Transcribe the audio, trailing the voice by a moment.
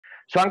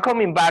So I'm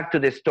coming back to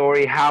the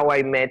story how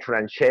I met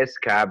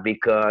Francesca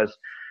because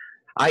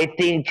I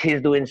think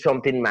she's doing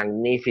something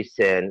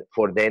magnificent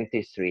for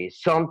dentistry,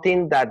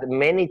 something that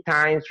many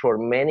times for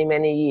many,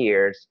 many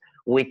years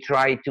we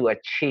tried to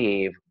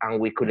achieve and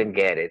we couldn't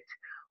get it.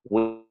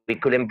 We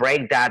couldn't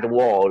break that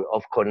wall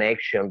of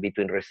connection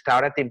between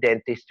restorative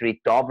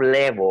dentistry, top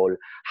level,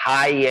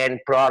 high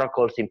end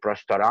protocols in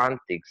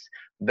prosthodontics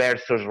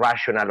versus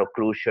rational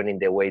occlusion in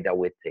the way that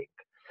we think.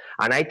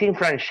 And I think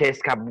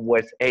Francesca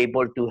was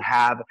able to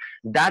have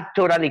that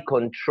totally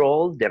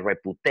control the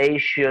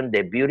reputation,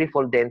 the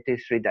beautiful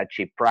dentistry that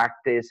she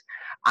practiced,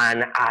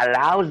 and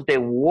allows the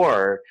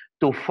world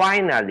to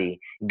finally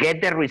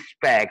get the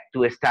respect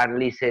to start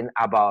listening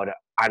about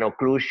an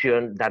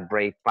occlusion that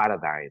breaks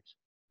paradigms.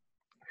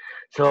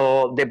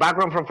 So the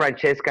background from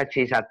Francesca,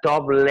 she's a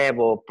top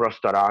level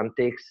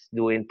prosthodontics,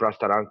 doing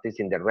prosthodontics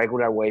in the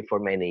regular way for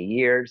many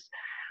years.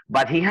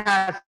 But he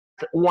has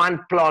one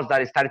plus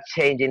that starts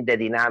changing the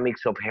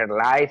dynamics of her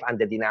life and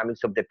the dynamics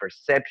of the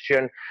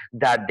perception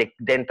that the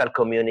dental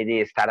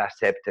community start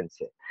accepting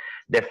it.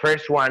 The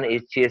first one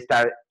is she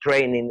started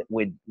training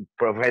with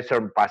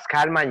Professor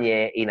Pascal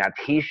Magnier in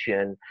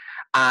adhesion.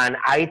 And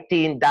I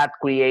think that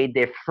created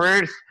the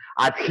first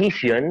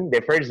adhesion,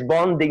 the first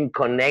bonding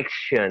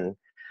connection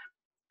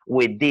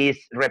with this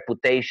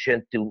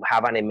reputation to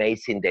have an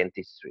amazing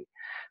dentistry.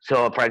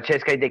 So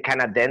Francesca is the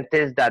kind of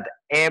dentist that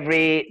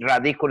every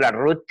radicular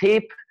root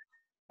tip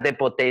has the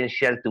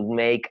potential to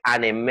make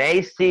an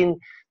amazing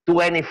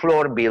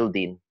 20-floor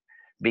building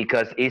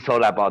because it's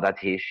all about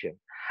adhesion.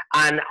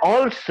 And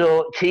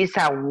also, she's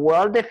a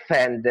well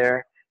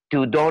defender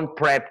to don't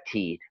prep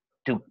teeth,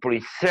 to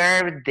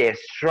preserve the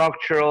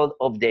structural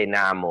of the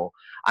enamel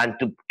and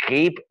to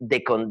keep the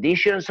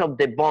conditions of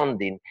the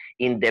bonding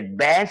in the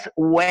best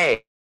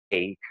way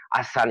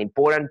as an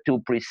important to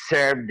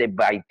preserve the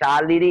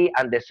vitality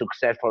and the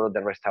successful of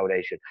the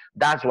restoration.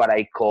 That's what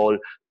I call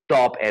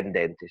top end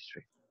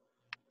dentistry.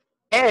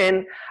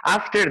 And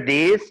after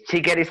this,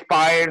 she get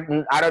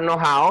inspired. I don't know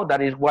how.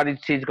 That is what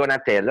she's gonna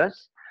tell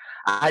us.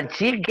 And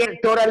she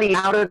get totally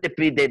out of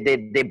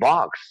the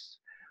box.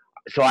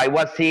 So I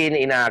was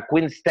in a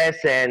quintessence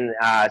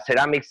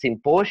ceramic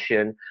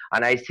symposium,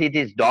 and I see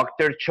this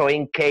doctor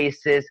showing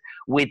cases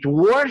with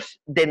worse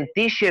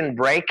dentition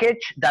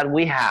breakage that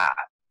we have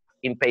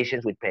in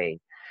patients with pain.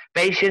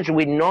 Patients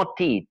with no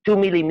teeth, 2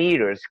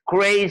 millimeters,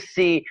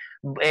 crazy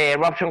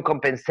eruption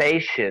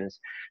compensations,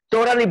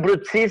 totally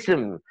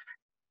bruxism,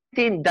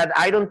 everything that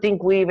I don't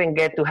think we even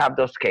get to have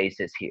those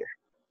cases here.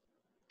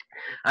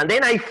 And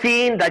then I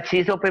think that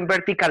she's opened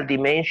vertical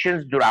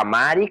dimensions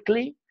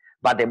dramatically,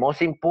 but the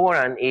most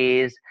important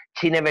is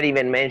she never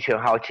even mentioned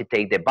how she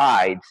take the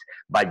bites,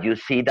 but you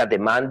see that the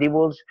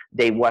mandibles,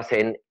 they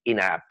wasn't in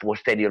a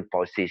posterior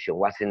position,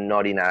 wasn't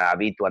not in a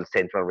habitual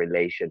central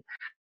relation.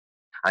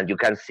 And you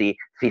can see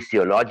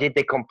physiologic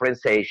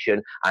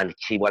decompensation, and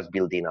she was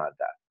building on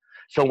that.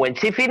 So when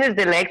she finished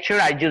the lecture,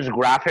 I just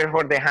grab her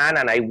for the hand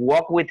and I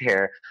walk with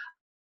her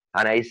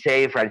and I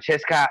say,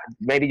 Francesca,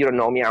 maybe you don't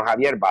know me, I'm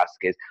Javier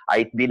Vasquez.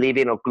 I believe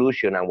in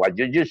occlusion, and what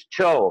you just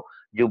show,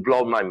 you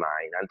blow my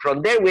mind. And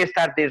from there, we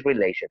start this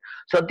relation.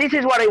 So this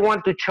is what I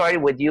want to share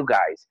with you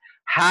guys,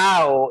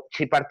 how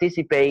she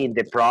participates in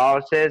the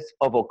process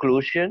of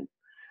occlusion.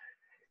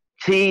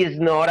 She is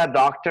not a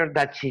doctor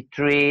that she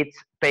treats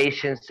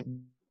patients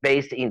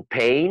based in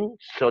pain.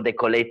 So the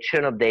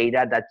collection of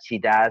data that she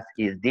does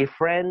is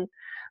different,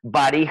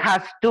 but it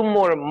has too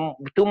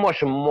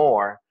much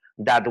more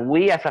that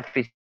we as a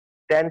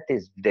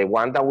dentist, the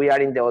one that we are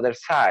in the other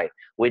side,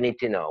 we need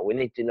to know. We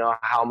need to know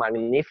how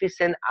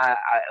magnificent,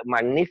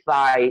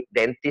 magnify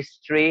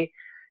dentistry,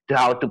 to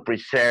how to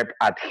preserve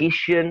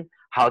adhesion,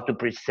 how to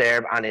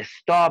preserve and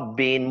stop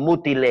being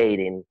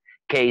mutilating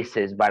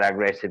cases by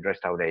aggressive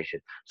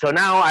restoration. So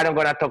now I don't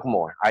gonna talk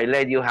more. I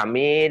let you,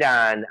 Hamid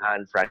and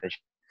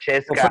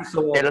Francesca,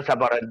 tell us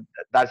about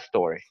that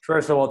story.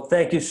 First of all,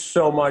 thank you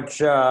so much,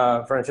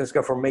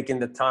 Francesca, for making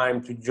the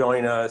time to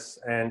join us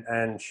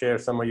and share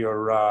some of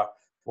your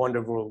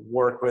wonderful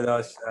work with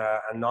us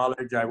and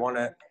knowledge. I want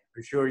to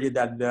assure you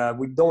that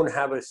we don't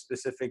have a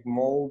specific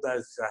mold,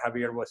 as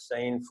Javier was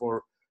saying,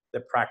 for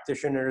the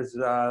practitioners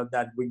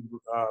that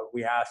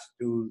we asked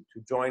to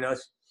join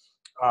us.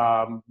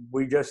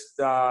 We just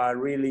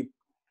really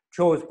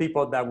chose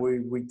people that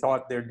we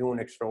thought they're doing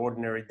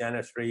extraordinary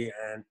dentistry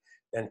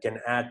and can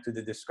add to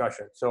the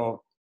discussion.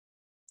 So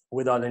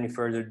without any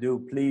further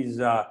ado, please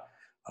go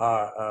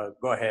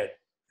ahead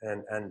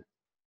and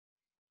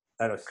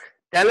let us.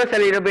 Tell us a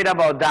little bit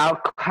about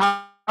that.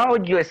 How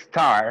would you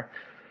start?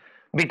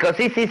 Because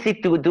it's easy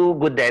to do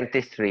good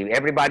dentistry.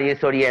 Everybody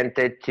is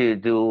oriented to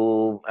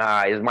do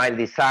smile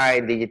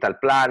design, digital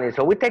planning.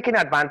 So we're taking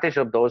advantage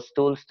of those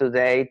tools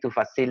today to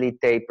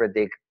facilitate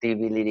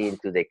predictability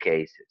into the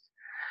cases.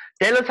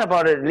 Tell us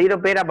about a little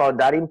bit about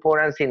that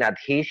importance in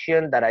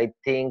adhesion that I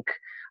think,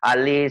 at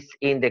least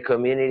in the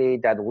community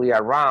that we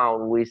are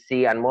around, we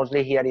see, and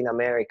mostly here in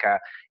America,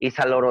 is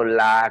a lot of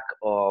lack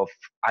of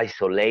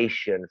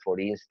isolation, for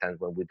instance,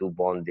 when we do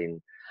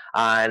bonding.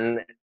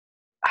 And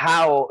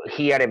how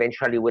here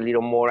eventually we're a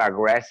little more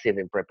aggressive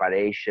in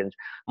preparations,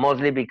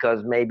 mostly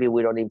because maybe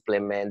we don't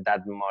implement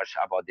that much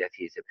about the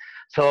adhesive.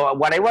 So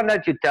what I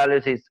wanted to tell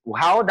us is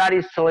how that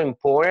is so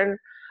important,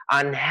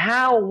 and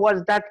how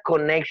was that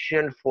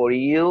connection for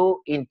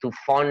you into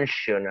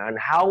function, and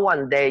how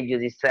one day you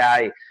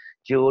decide,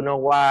 you know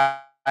what,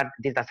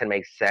 this doesn't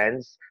make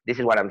sense. This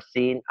is what I'm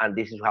seeing, and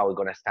this is how we're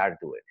gonna start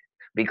doing it.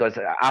 Because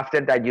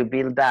after that you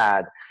build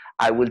that,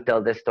 I will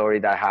tell the story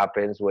that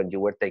happens when you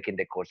were taking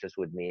the courses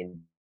with me in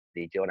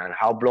Dijon, and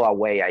how blown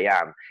away I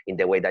am in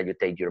the way that you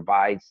take your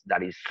bites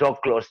that is so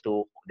close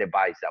to the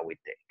bites that we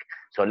take.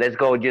 So let's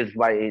go just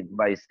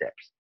by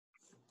steps.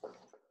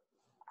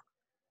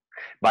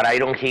 But I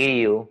don't hear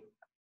you,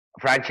 No,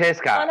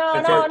 Francesca. no,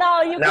 That's no, it.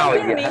 no, you can Now,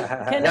 hear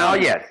yeah. me. Can Now,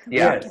 you? yes,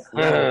 yes.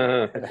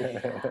 Yes.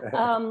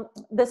 No.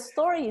 The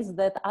story is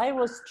that I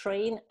was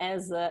trained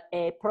as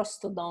a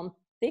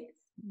prosthodontic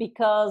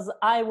because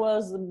I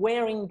was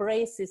wearing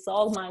braces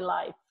all my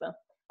life.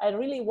 I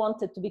really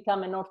wanted to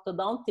become an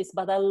orthodontist,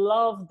 but I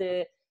love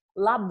the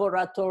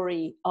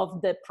laboratory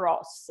of the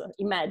pros,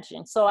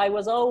 imagine. So I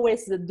was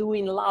always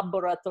doing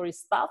laboratory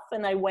stuff,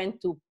 and I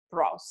went to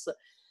pros.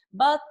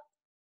 But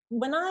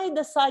when I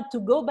decided to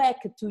go back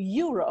to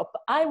Europe,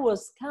 I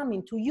was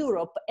coming to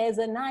Europe as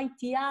an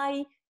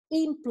ITI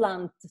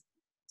implant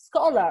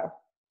scholar.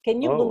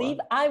 Can you Oh, believe?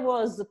 wow. I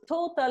was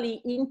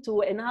totally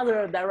into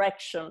another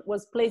direction,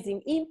 was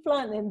placing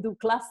implant and do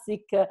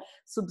classic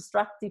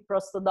subtractive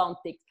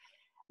prosthodontics.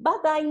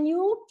 But I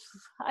knew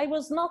I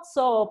was not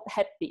so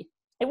happy.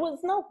 It was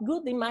not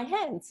good in my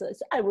hands.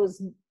 I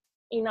was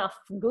enough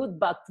good,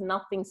 but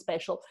nothing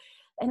special.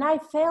 And I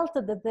felt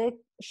that there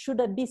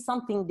should be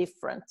something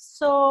different.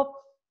 So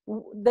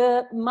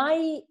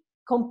my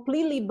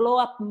completely blow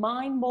up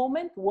mind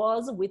moment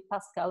was with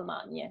Pascal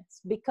Magne,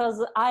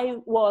 because I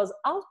was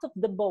out of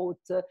the boat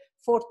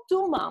for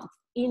 2 months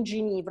in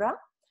Geneva.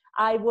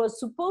 I was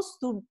supposed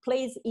to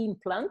place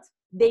implant.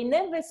 They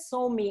never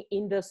saw me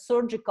in the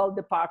surgical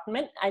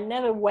department. I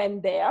never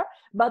went there,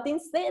 but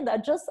instead I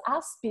just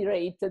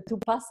aspirated to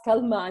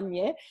Pascal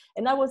Magne,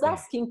 and I was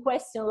asking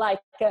questions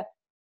like,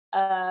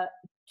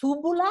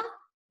 tubula,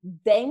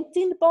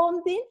 dentin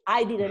bonding.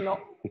 I didn't know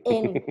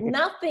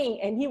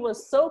nothing, and he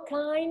was so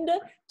kind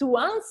to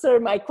answer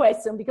my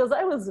question, because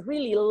I was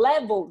really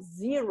level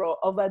 0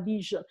 of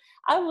adhesion.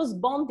 I was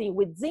bonding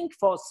with zinc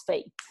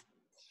phosphate.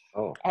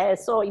 Oh.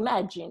 So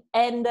imagine.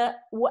 And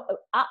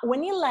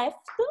when he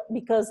left,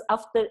 because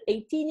after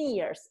 18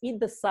 years, he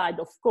decided,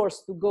 of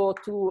course, to go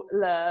to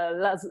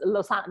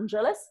Los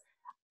Angeles.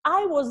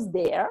 I was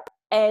there,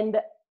 and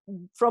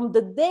from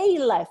the day he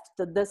left,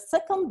 the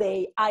second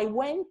day, I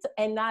went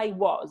and I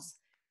was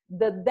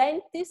the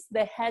dentist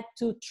that had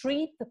to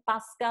treat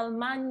Pascal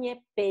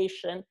Magne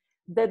patient,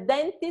 the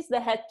dentist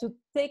that had to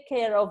take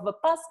care of a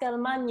Pascal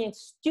Magne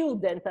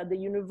student at the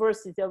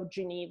University of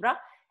Geneva.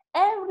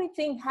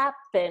 Everything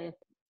happened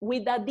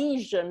with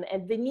adhesion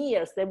and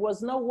veneers. There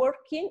was no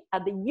working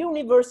at the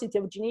University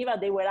of Geneva.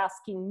 They were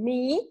asking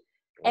me,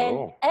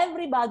 and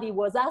everybody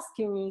was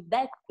asking me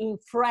that in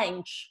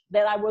French,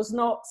 that I was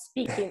not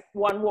speaking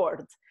one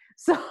word.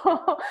 So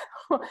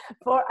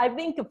I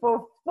think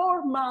for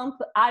 4 months,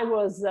 I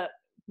was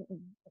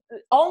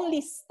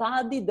only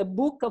studied the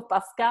book of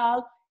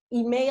Pascal,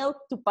 emailed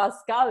to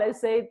Pascal and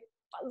said,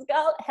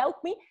 Pascal,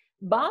 help me.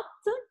 But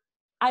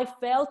I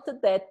felt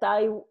that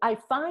I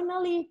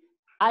finally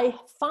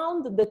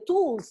found the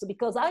tools,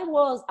 because I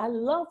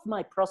love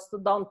my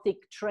prosthodontic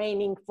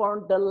training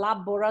for the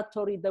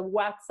laboratory, the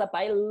wax up.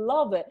 I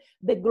love it,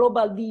 the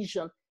global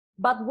vision.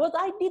 But what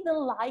I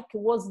didn't like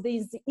was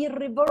these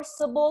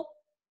irreversible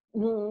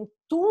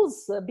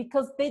tools,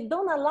 because they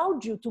don't allow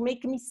you to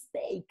make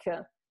mistake.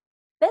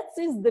 That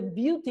is the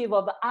beauty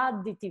of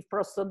additive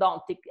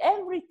prosthodontic.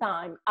 Every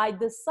time I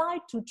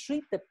decide to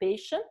treat the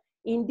patient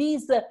in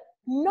these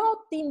not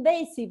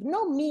invasive,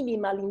 no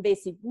minimal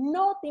invasive,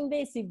 not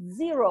invasive,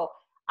 0.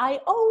 I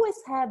always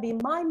have in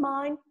my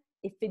mind,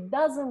 if it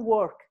doesn't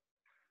work,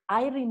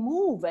 I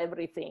remove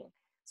everything.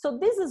 So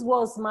this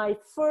was my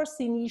first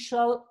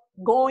initial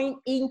going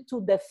into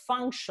the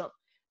function.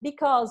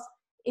 Because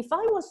if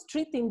I was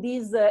treating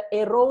this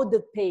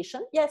eroded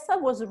patient, yes, I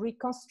was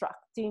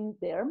reconstructing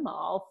their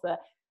mouth.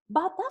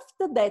 But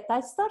after that,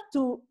 I start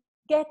to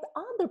get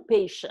other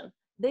patients.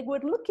 They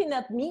were looking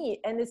at me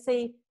and they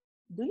say,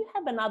 do you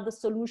have another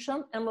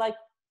solution? I'm like,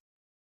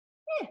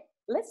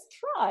 let's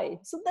try.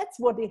 So that's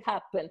what it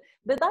happened.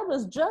 That I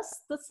was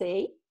just to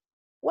say,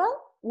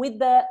 well,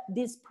 with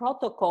this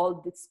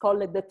protocol, it's called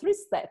the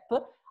 3-step,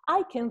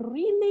 I can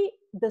really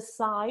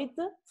decide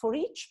for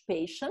each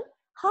patient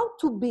how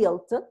to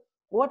build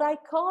what I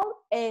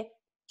call a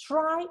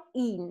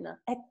try-in,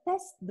 a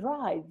test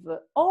drive,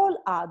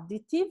 all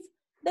additive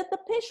that the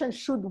patient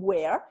should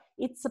wear.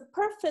 It's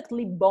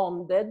perfectly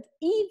bonded,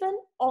 even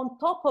on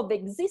top of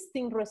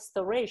existing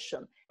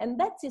restoration. And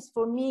that is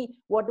for me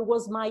what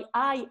was my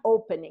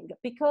eye-opening,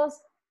 because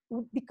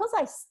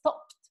I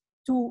stopped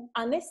to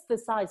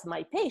anesthetize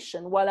my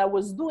patient while I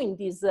was doing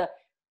this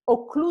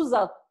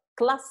occlusal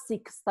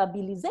classic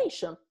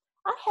stabilization.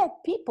 I had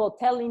people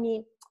telling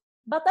me,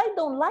 but I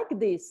don't like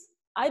this.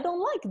 I don't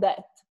like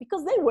that,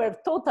 because they were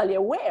totally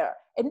aware.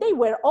 And they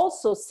were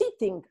also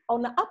sitting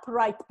on an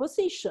upright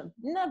position,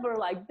 never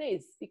like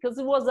this, because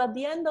it was at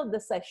the end of the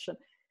session.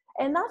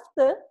 And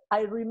after,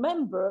 I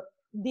remember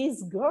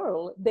this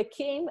girl that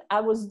came,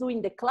 I was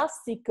doing the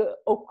classic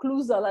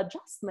occlusal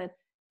adjustment,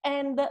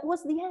 and that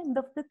was the end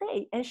of the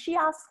day. And she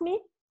asked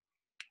me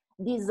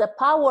these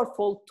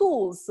powerful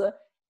tools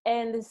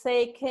and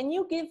say, can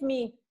you give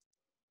me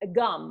a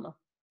gum?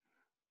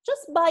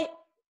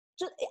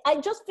 I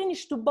just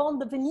finished to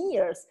bond the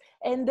veneers,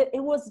 and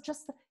it was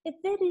just a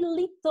very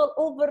little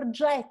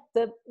overjet,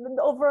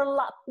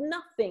 overlap,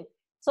 nothing.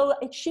 So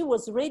she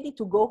was ready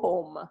to go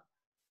home,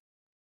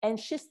 and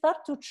she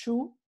started to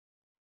chew.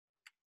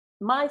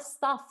 My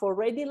staff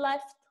already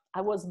left.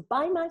 I was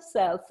by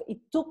myself. It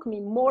took me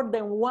more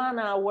than 1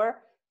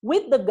 hour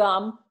with the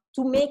gum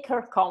to make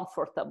her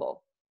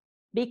comfortable,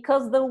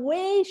 because the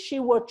way she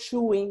was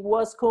chewing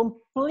was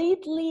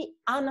completely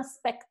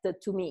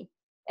unexpected to me.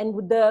 And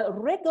with the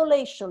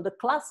regulation, the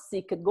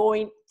classic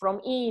going from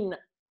in,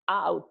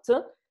 out,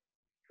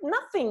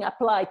 nothing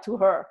applied to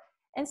her.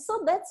 And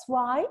so that's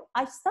why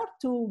I start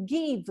to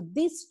give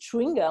this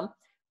chewing gum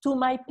to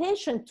my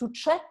patient to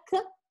check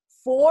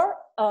for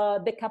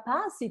the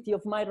capacity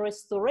of my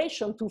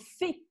restoration to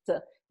fit,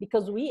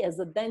 because we as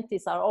a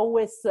dentist are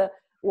always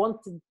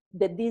wanted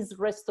that this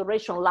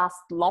restoration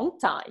lasts long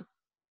time.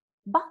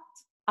 But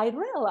I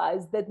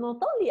realized that not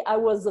only I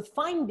was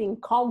finding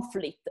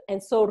conflict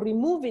and so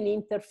removing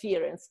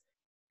interference,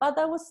 but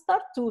I was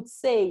start to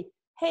say,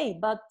 hey,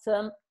 but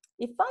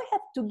if I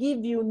have to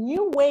give you a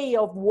new way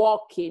of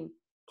walking,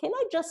 can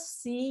I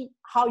just see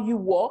how you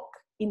walk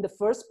in the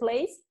first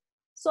place?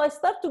 So I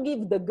start to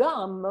give the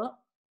gum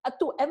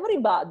to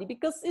everybody,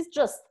 because it's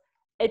just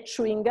a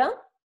chewing gum,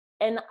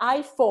 an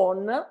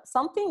iPhone,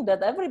 something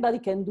that everybody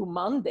can do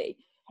Monday.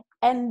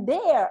 And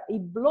there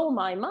it blew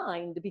my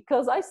mind,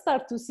 because I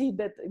start to see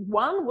that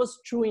one was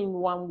chewing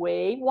one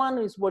way, one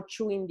was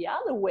chewing the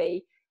other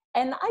way.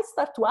 And I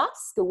start to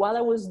ask while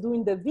I was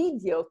doing the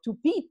video to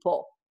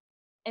people.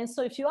 And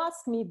so if you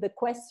ask me the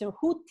question,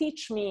 who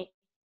teach me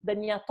the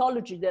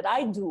neonatology that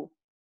I do?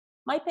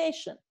 My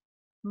patient,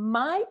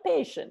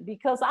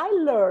 because I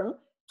learned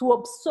to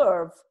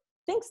observe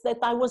things that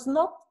I was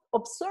not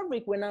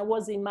observing when I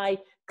was in my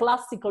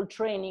classical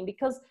training,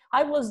 because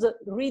I was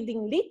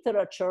reading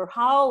literature,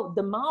 how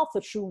the mouth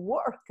should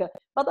work,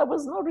 but I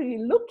was not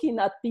really looking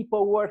at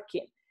people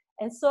working.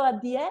 And so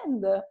at the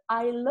end,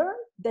 I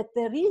learned that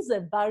there is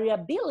a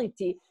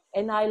variability,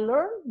 and I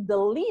learned the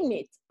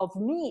limit of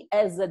me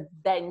as a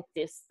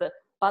dentist,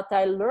 but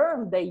I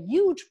learned the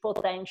huge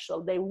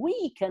potential that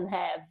we can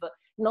have,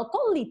 not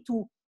only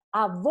to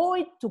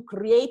avoid to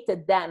create a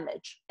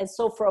damage. And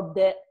so from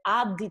the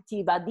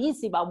additive,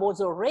 adhesive, I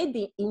was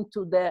already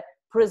into the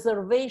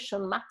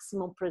preservation,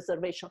 maximum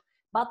preservation.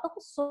 But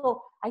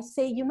also I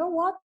say, you know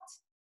what?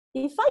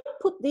 If I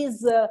put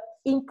this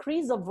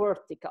increase of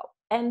vertical,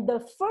 and the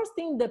first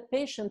thing the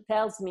patient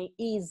tells me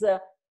is,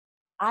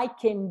 I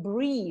can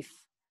breathe.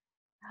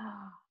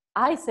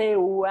 I say,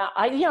 well,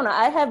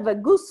 I have a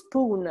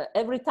goosebump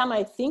every time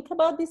I think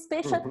about this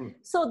patient. Mm-hmm.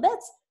 So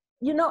that's,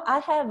 I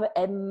have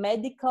a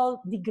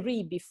medical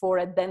degree before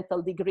a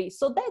dental degree.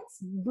 So that's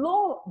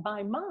blown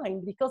my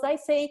mind, because I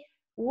say,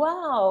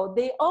 wow,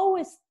 they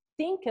always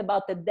think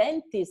about the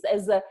dentist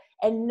as a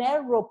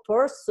narrow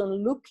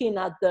person looking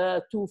at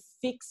to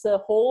fix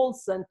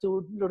holes and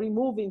to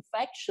remove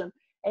infection.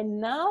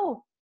 And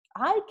now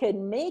I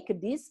can make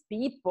these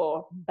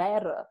people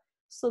better.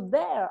 So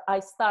there I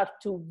start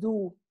to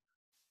do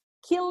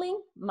killing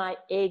my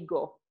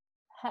ego,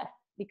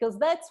 because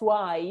that's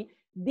why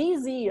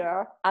this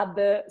year at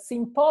the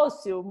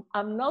symposium,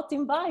 I'm not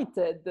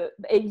invited.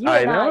 And you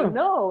and I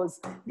knows,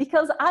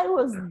 because I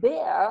was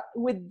there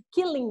with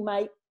killing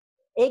my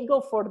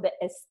ego for the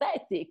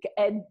aesthetic,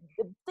 and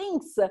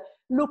things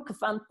look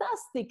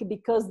fantastic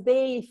because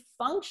they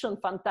function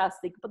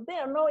fantastic, but they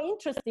are not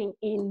interested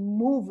in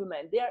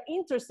movement. They are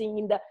interested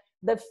in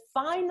the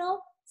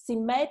final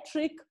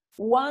symmetric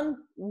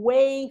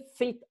one-way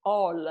fit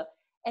all.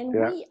 And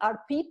we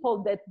are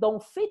people that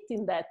don't fit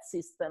in that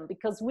system,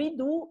 because we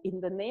do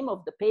in the name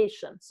of the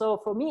patient. So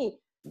for me,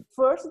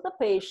 first the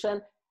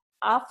patient,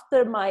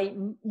 after my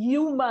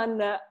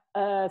human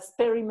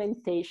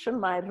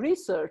experimentation, my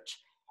research,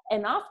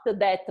 and after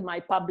that my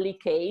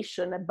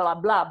publication, blah,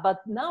 blah. But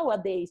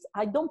nowadays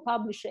I don't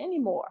publish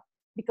anymore,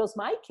 because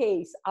my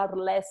case are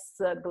less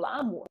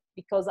glamour,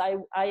 because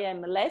I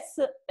am less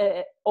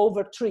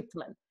over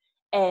treatment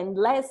and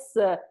less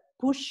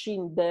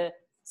pushing the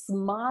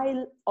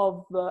smile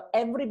of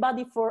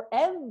everybody for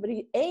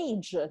every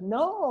age.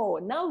 No,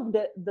 now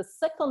the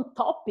second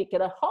topic,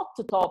 the hot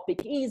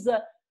topic is,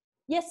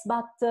 yes,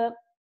 but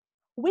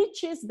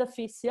which is the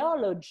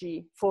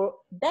physiology for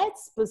that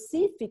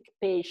specific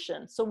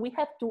patient? So we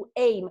have to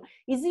aim,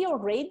 is he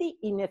already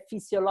in a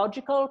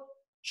physiological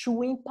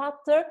chewing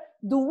pattern?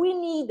 Do we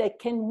need,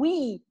 can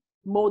we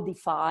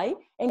modify?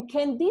 And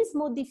can this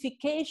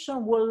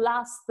modification will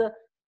last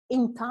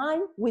in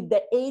time with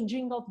the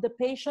aging of the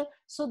patient.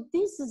 So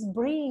this is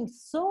bringing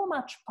so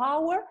much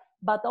power,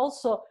 but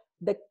also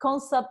the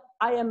concept,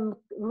 I am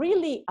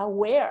really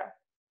aware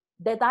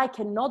that I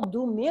cannot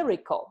do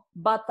miracle,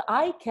 but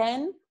I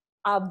can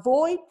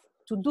avoid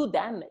to do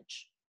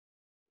damage.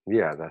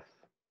 Yeah, that's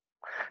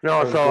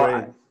no. Sounds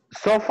great.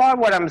 So far,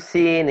 what I'm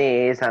seeing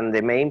is, and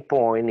the main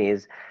point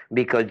is,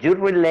 because you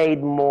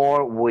relate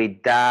more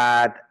with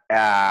that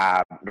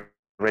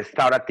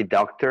restorative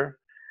doctor,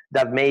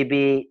 that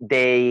maybe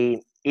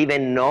they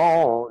even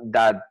know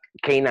that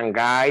canine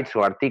guides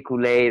or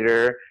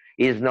articulator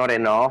is not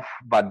enough,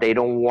 but they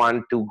don't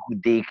want to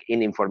dig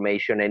in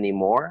information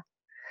anymore.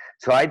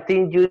 So I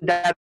think you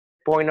that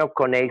point of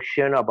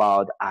connection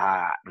about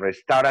a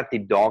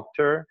restorative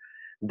doctor,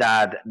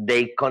 that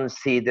they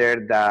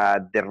consider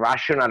that the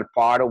rational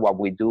part of what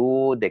we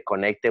do, they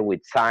connected with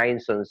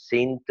signs and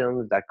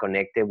symptoms, that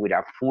connected with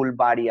our full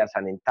body as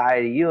an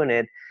entire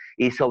unit,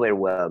 is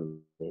overwhelming.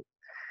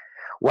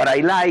 What I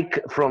like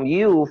from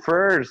you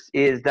first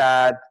is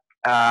that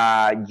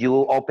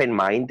you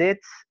open-minded.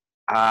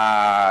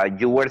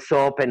 You were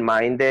so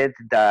open-minded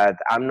that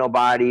I'm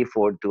nobody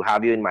for to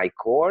have you in my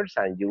course,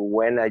 and you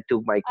when I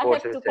took my I have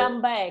courses to come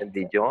back. in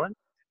Dijon.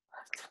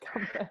 To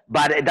come back.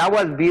 But that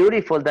was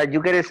beautiful that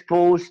you get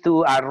exposed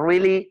to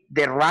really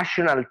the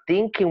rational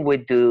thinking we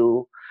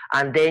do,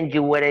 and then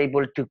you were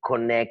able to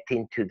connect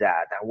into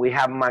that. And we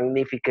have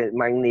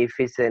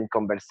magnificent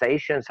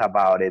conversations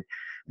about it,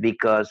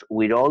 because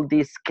with all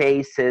these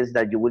cases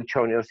that you will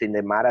show us in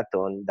the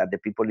marathon, that the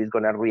people is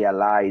going to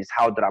realize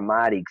how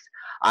dramatic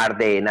are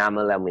the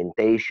enamel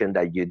augmentation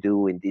that you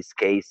do in these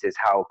cases,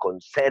 how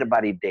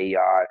conservative they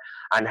are,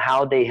 and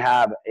how they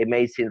have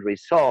amazing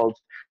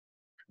results.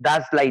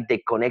 That's like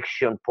the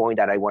connection point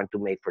that I want to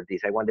make for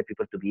this. I want the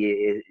people to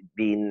be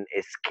being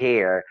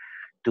scared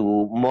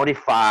to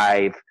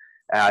modify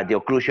the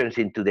occlusions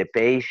into the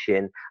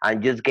patient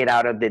and just get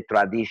out of the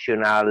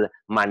traditional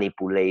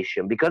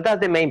manipulation, because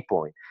that's the main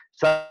point.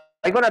 So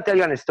I'm going to tell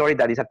you a story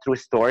that is a true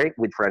story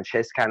with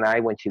Francesca and I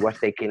when she was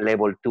taking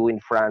level 2 in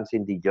France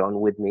in Dijon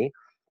with me.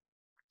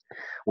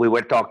 We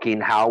were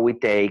talking how we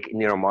take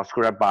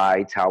neuromuscular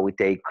bites, how we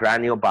take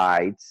cranial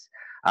bites,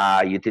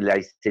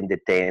 utilizing the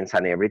TENS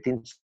and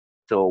everything.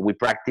 So we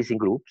practice in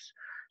groups.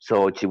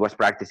 So she was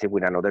practicing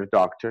with another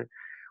doctor.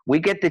 We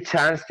get the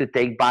chance to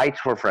take bites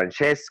for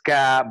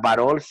Francesca, but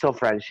also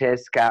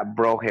Francesca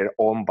brought her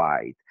own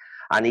bite.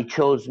 And it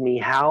shows me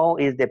how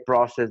is the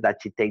process that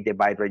she take the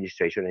bite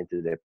registration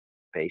into the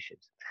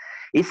patients.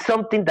 It's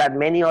something that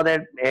many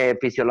other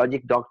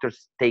physiologic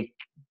doctors take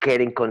care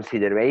in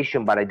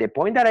consideration. But the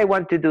point that I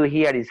want to do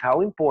here is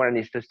how important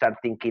it is to start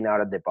thinking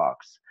out of the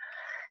box.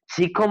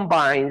 She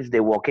combines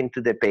the walk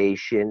into the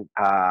patient,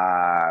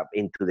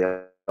 into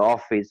the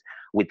office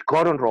with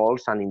cotton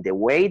rolls, and in the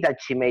way that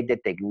she made the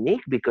technique,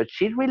 because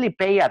she really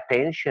pay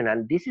attention,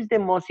 and this is the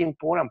most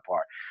important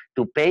part,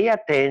 to pay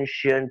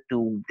attention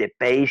to the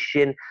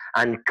patient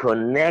and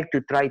connect to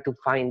try to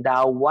find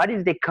out what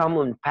is the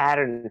common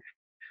pattern,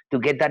 to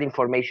get that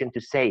information to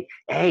say,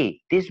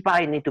 hey, this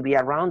bite need to be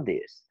around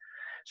this.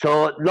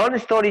 So long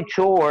story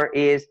short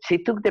is she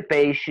took the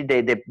patient,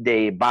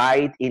 the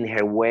bite in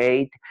her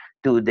weight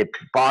to the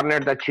partner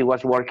that she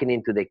was working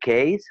into the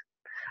case.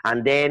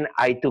 And then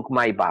I took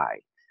my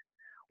bite.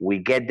 We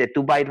get the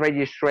 2 bite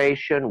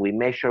registration. We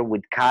measure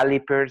with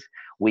calipers.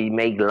 We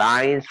make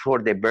lines for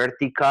the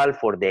vertical,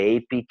 for the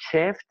AP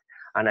shaft.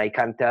 And I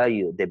can tell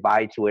you the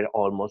bites were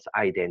almost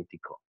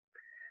identical.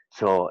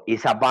 So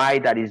it's a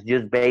bite that is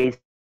just based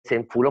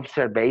in full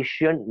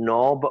observation,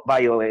 no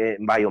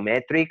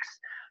biometrics,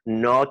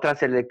 no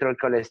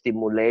transelectrical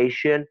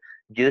stimulation,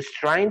 just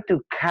trying to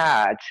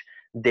catch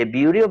the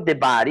beauty of the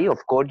body.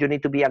 Of course, you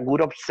need to be a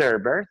good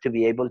observer to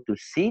be able to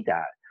see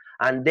that.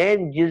 And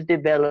then just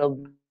develop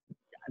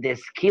the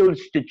skills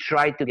to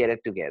try to get it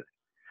together.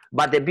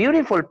 But the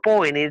beautiful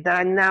point is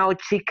that now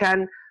she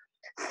can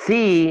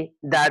see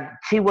that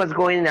she was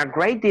going in a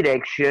great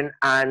direction,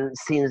 and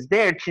since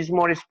there she's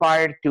more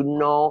inspired to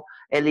know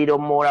a little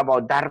more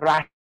about that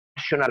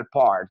rational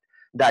part,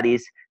 that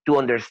is to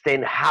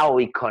understand how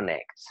it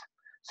connects.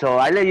 So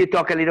I let you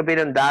talk a little bit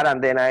on that,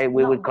 and then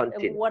we will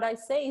continue. What I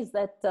say is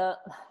that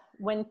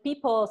when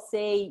people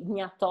say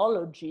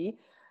gnatology,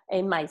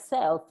 and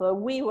myself,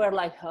 we were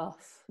like, oh,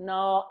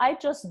 no, I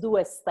just do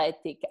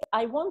aesthetic.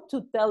 I want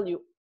to tell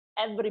you,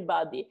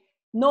 everybody,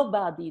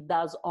 nobody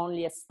does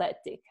only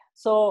aesthetic.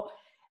 So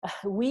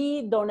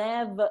we don't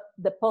have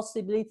the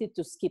possibility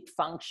to skip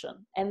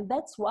function. And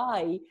that's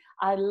why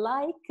I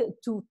like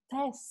to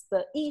test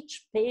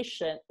each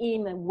patient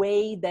in a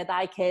way that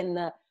I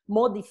can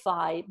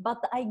modify, but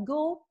I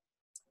go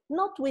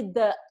not with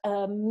the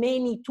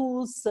many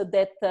tools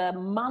that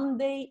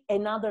Monday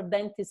another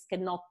dentist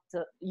cannot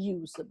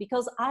use,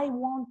 because I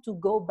want to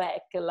go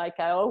back, like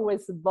I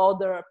always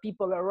bother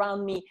people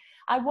around me.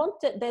 I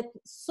want that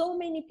so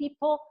many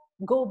people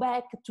go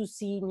back to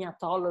see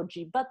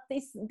neonatology. But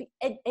this,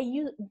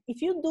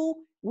 if you do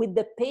with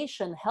the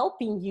patient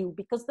helping you,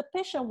 because the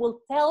patient will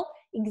tell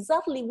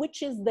exactly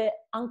which is the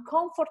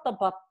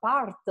uncomfortable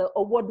part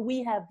of what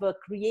we have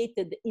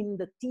created in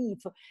the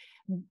teeth.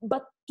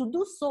 But to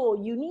do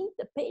so, you need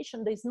the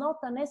patient that is not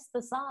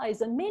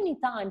anesthetized. And many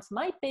times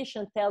my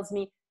patient tells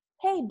me,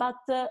 hey, but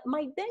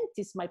my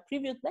dentist, my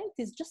previous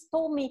dentist just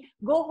told me,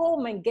 go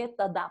home and get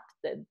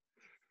adapted.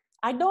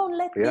 I don't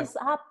let this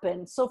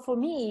happen. So for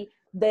me,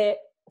 the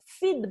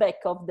feedback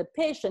of the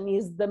patient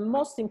is the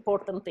most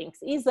important thing.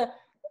 Is a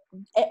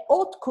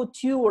haute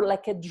couture,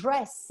 like a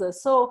dress.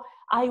 So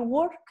I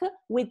work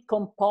with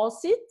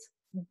composite,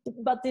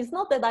 but it's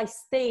not that I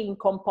stay in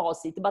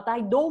composite, but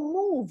I don't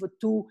move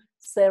to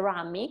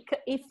ceramic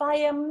if I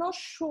am not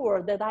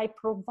sure that I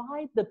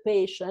provide the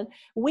patient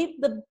with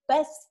the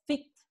best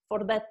fit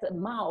for that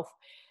mouth.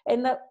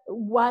 And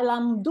while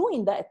I'm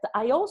doing that,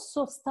 I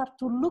also start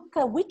to look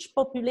at which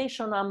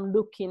population I'm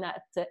looking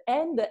at.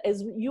 And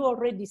as you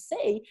already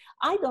say,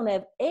 I don't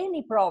have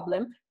any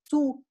problem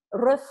to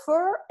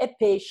refer a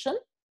patient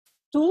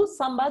to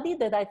somebody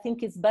that I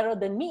think is better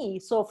than me.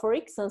 So for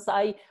instance,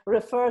 I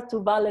refer to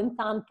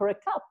Valentin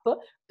Precup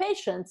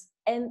patients.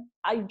 And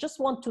I just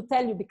want to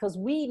tell you, because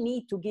we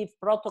need to give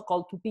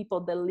protocol to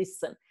people that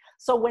listen.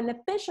 So when a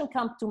patient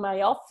comes to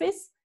my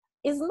office,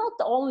 it's not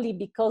only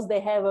because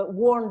they have a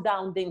worn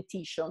down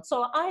dentition.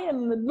 So I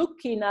am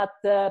looking at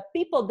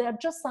people that are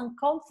just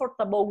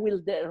uncomfortable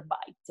with their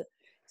bite.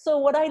 So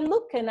what I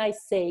look and I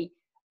say,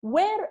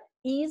 where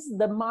is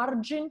the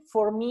margin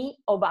for me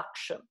of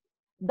action?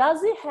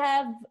 Does it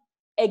have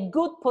a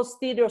good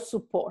posterior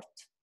support?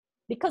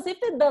 Because if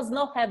it does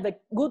not have a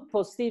good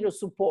posterior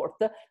support,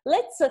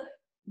 let's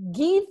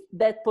give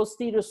that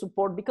posterior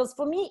support, because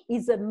for me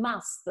it's a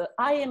must.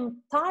 I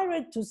am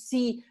tired to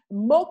see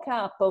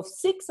mock-up of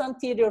 6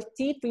 anterior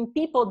teeth in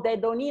people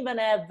that don't even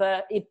have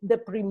the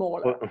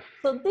premolar.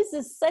 So this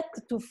is set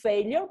to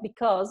failure,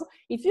 because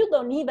if you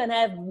don't even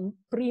have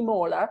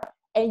premolar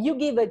and you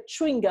give a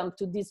chewing gum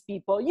to these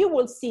people, you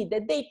will see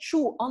that they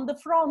chew on the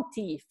front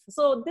teeth.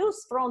 So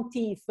those front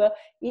teeth,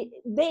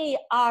 they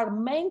are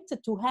meant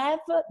to have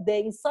the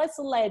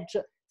incisal edge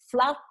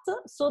flat,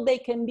 so they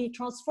can be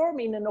transformed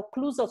in an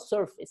occlusal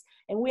surface.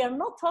 And we are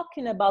not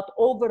talking about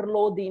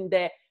overloading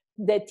the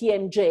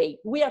TMJ.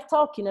 We are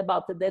talking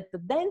about that the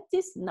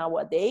dentists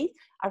nowadays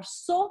are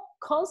so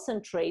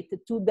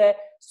concentrated to the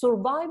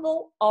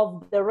survival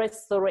of the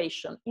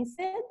restoration.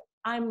 Instead,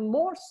 I'm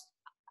more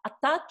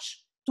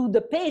attached to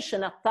the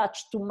patient,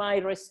 attached to my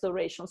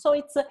restoration. So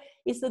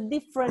it's a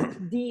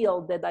different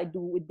deal that I do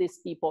with these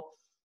people.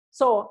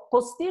 So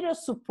posterior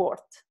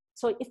support.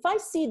 So if I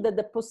see that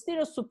the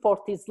posterior support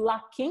is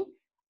lacking,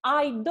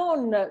 I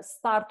don't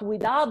start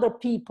with other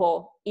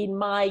people in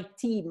my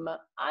team.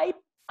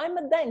 I'm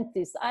a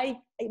dentist. I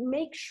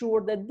make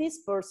sure that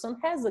this person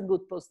has a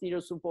good posterior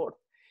support.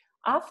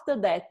 After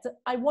that,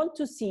 I want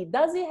to see,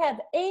 does he have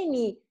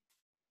any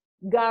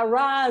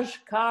garage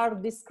car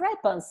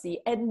discrepancy?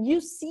 And you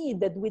see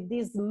that with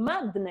this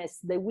madness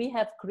that we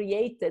have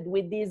created,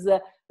 with this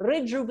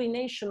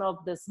rejuvenation of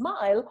the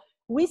smile,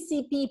 we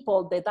see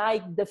people that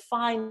I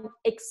define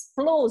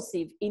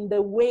explosive in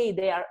the way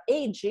they are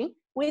aging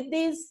with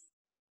this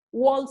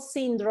wall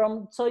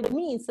syndrome. So it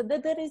means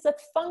that there is a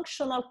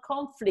functional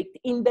conflict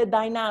in the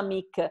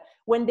dynamic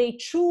when they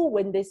chew,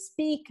 when they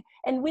speak.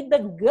 And with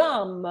the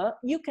gum,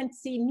 you can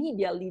see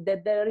immediately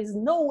that there is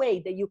no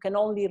way that you can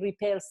only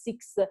repair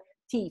 6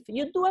 teeth.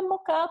 You do a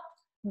mock-up,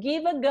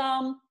 give a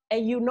gum,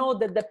 and you know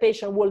that the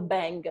patient will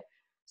bang.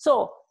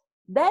 So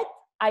that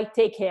I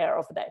take care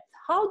of that.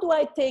 How do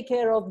I take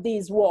care of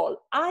this wall?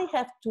 I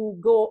have to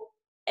go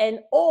and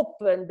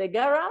open the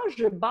garage,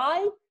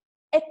 buy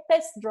a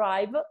test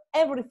drive,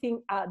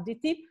 everything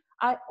additive.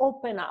 I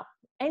open up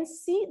and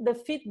see the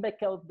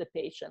feedback of the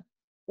patient.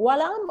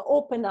 While I'm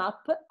open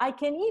up, I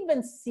can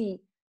even see,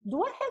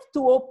 do I have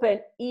to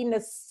open in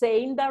the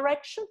same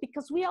direction?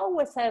 Because we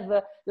always have,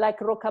 like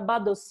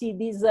Roccabado, see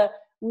this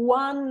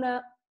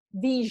one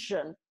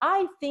vision.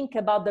 I think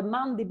about the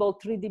mandible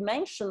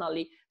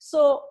 3-dimensionally.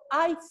 So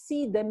I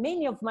see that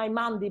many of my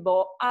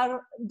mandible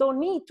don't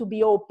need to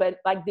be open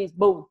like this,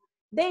 boom.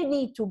 They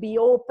need to be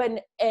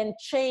open and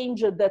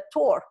change the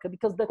torque,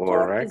 because the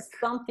torque is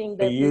something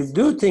that you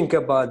do think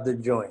about the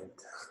joint.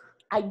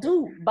 I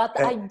do, but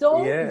I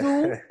don't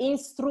do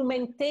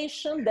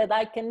instrumentation that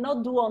I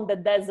cannot do on the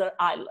desert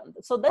island.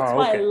 So that's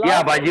why I love.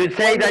 Yeah, but you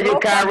say that you're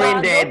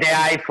carrying the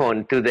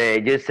iPhone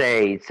today. You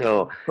say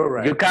so.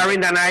 Correct. You're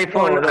carrying an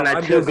iPhone and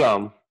a chew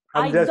gum.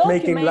 I'm just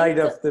making light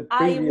of the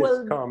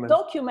previous comment.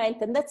 Document,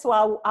 and that's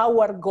why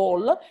our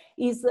goal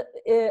is.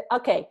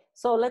 Okay,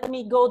 so let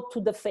me go to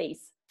the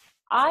phase.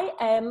 I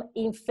am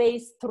in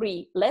phase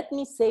 3. Let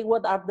me say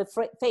what are the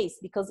phase,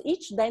 because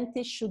each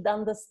dentist should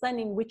understand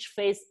in which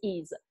phase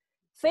is.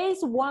 Phase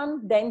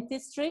 1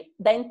 dentist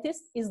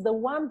is the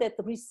one that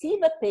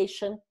receive a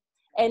patient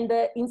and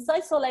the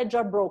incisal edge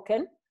are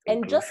broken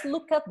and just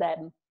look at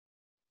them.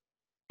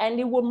 And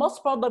you will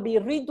most probably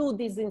redo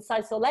this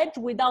incisal edge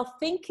without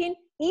thinking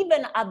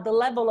even at the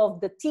level of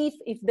the teeth,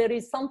 if there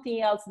is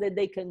something else that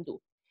they can do.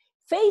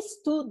 Phase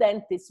 2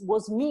 dentist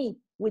was me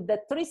with the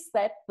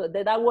 3-step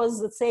that I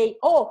was saying,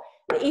 oh,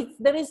 if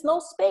there is no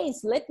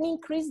space, let me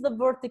increase the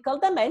vertical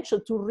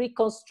dimension to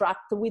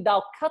reconstruct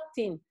without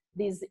cutting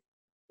this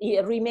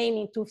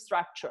remaining tooth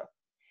structure.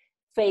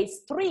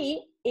 Phase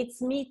 3,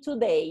 it's me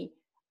today.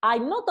 I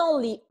not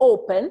only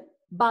open,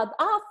 but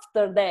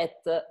after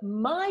that,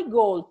 my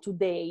goal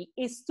today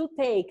is to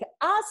take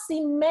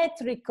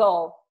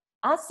asymmetrical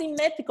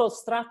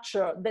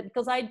structure, that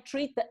because I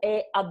treat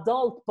an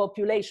adult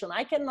population,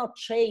 I cannot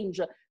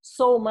change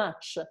so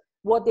much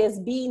what has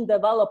been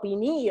developed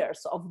in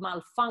years of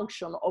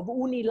malfunction, of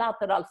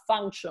unilateral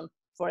function,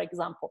 for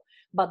example.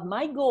 But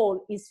my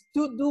goal is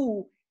to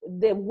do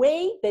the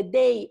way that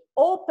they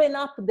open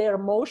up their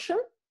motion,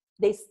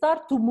 they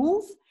start to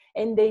move,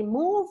 and they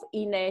move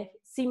in a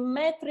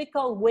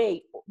symmetrical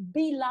way,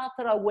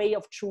 bilateral way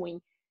of chewing.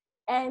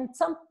 And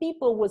some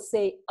people will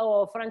say,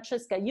 oh,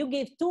 Francesca, you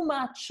give too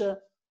much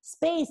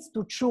space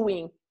to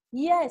chewing.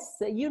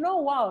 Yes, you know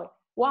why?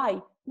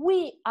 Why?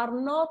 We are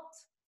not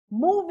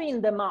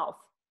moving the mouth.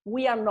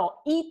 We are not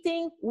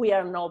eating, we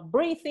are not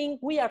breathing,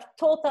 we are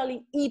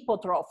totally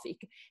hypotrophic.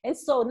 And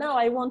so now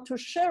I want to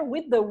share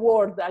with the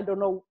world, I don't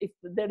know if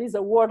there is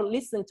a word,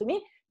 listen to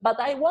me, but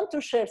I want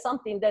to share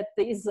something that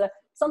is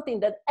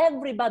something that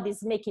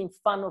everybody's making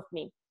fun of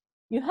me.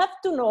 You have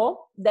to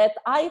know that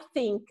I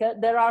think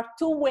there are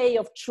 2 ways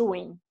of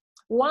chewing.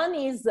 One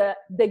is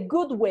the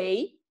good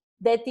way,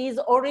 that is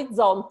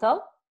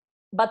horizontal,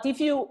 but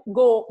if you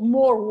go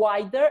more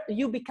wider,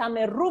 you become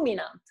a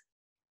ruminant.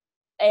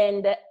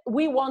 And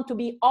we want to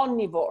be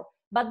omnivore.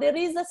 But there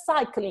is a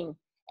cycling.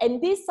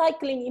 And this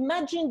cycling,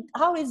 imagine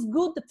how it's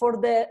good for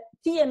the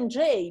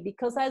TMJ,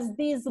 because has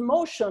this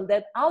motion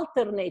that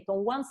alternate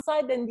on one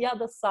side and the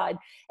other side.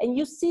 And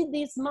you see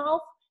this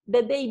mouth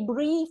that they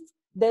breathe.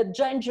 The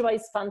gingiva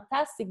is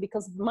fantastic,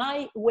 because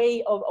my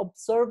way of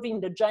observing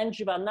the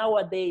gingiva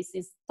nowadays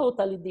is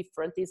totally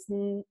different.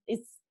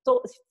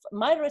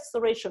 My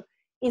restoration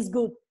is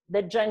good.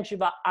 The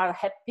gingiva are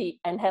happy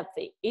and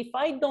healthy. If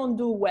I don't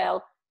do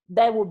well,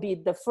 that would be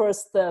the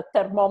first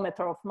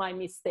thermometer of my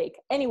mistake.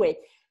 Anyway,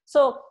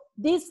 so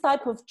this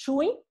type of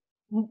chewing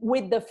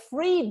with the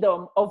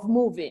freedom of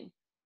moving,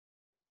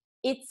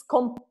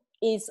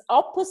 is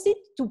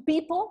opposite to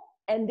people,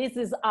 and this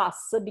is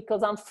us,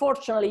 because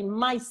unfortunately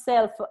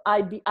myself,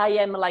 I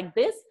am like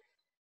this.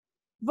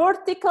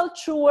 Vertical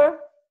chewer,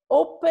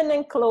 open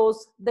and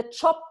close, the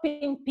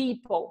chopping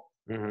people.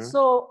 Mm-hmm.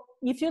 So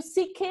if you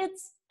see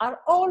kids are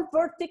all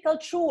vertical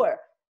chewer,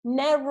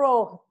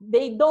 narrow,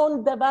 they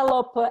don't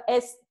develop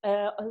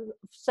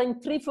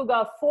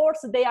centrifugal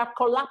force, they are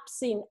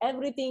collapsing,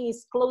 everything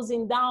is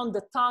closing down,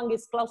 the tongue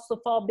is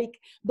claustrophobic,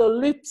 the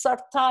lips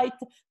are tight,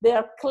 they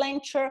are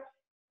clencher.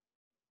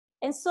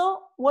 And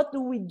so what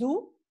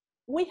do?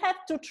 We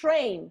have to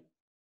train.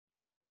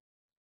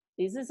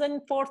 This is an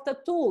imported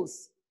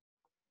tools,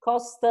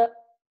 cost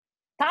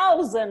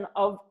thousands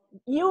of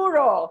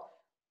euros.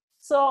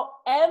 So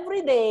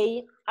every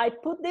day I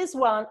put this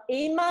one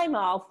in my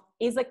mouth.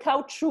 Is a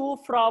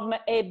caoutchouc from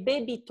a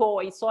baby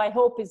toy, so I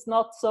hope it's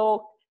not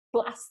so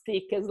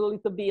plastic, it's a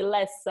little bit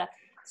less.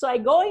 So I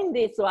go in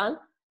this one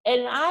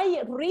and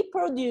I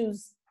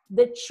reproduce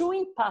the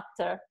chewing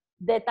pattern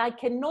that I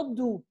cannot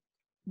do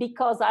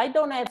because I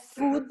don't have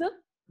food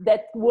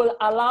that will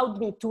allow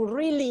me to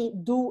really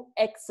do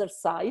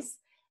exercise,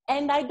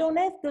 and I don't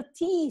have the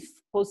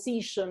teeth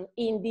position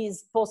in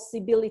this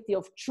possibility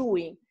of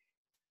chewing.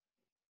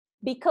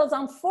 Because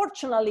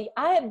unfortunately,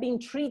 I have been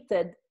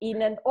treated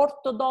in an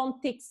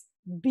orthodontics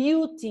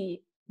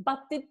beauty,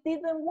 but it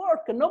didn't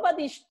work.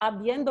 Nobody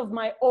at the end of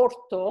my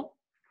ortho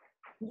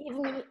give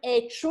me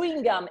a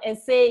chewing gum and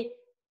say,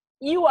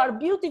 you are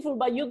beautiful,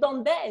 but you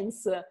don't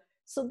dance.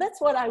 So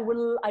that's what I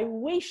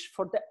wish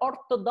for the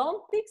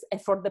orthodontics and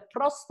for the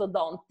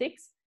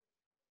prosthodontics,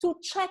 to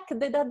check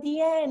that at the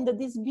end,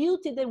 this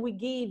beauty that we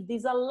give,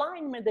 this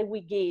alignment that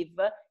we give,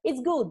 is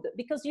good.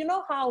 Because you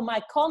know how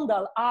my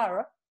condyle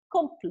are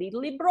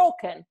completely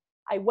broken.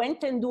 I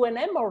went and do an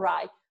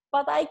MRI,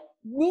 but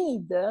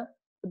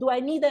do I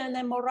need an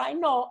MRI?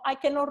 No, I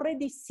can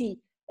already see.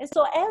 And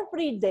so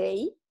every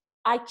day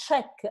I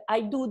check,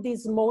 I do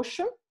this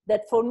motion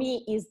that for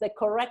me is the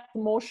correct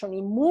motion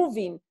in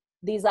moving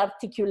this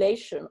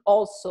articulation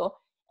also.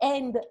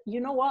 And you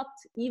know what,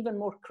 even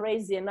more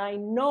crazy, and I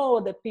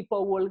know that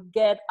people will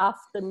get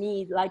after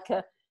me, like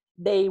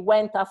they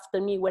went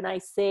after me when I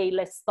say,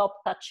 let's stop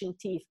touching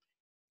teeth.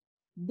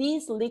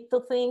 These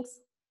little things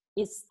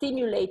is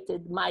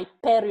stimulated my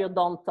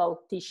periodontal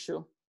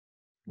tissue.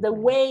 The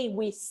way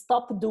we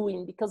stop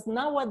doing, because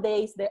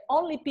nowadays the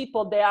only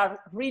people that are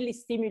really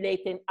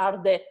stimulating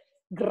are the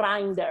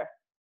grinder,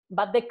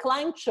 but the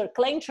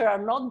clencher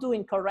are not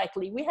doing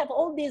correctly. We have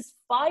all these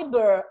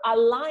fiber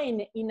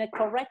aligned in a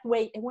correct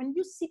way, and when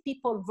you see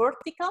people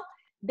vertical,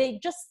 they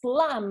just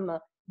slam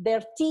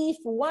their teeth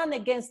one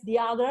against the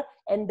other,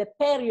 and the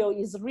perio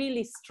is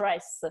really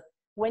stressed.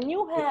 When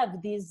you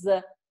have this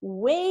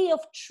way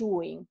of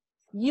chewing,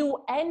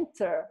 you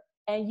enter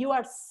and you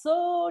are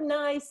so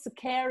nice to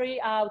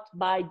carry out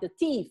by the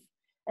teeth.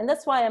 And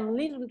that's why I'm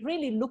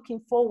really looking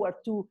forward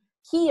to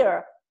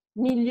hear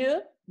Milieu.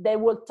 They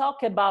will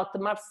talk about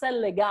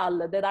Marcel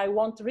Legal, that I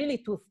want really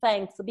to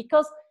thank,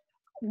 because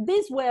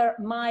these were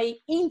my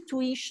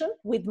intuition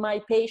with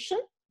my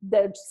patient,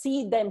 that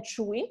see them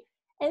chewing.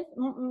 And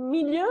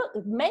Milieu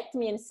met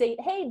me and say,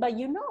 hey, but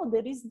you know,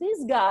 there is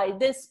this guy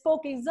that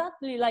spoke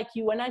exactly like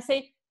you. And I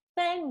say,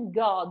 thank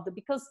God,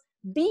 because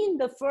being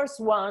the first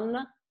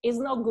one is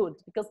not good,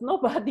 because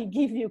nobody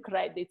give you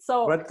credit.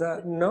 So,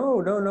 but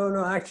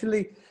no.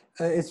 Actually,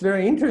 it's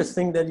very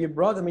interesting that you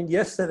brought. I mean,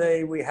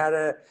 yesterday we had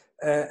a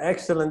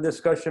excellent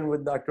discussion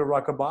with Dr.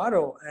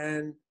 Roccabato,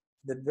 and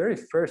the very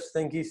first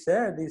thing he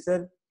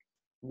said,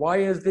 why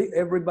is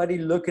everybody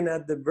looking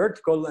at the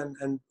vertical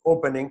and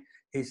opening?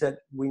 He said,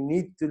 we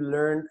need to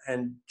learn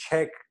and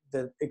check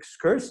the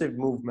excursive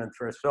movement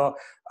first. So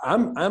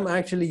I'm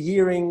actually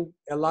hearing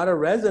a lot of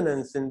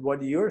resonance in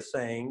what you're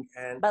saying.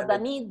 But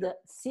David,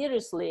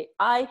 seriously,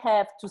 I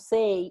have to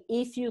say,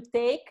 if you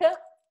take,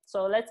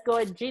 so let's go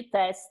at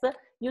G-test,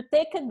 you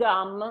take a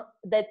gum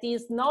that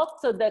is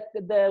not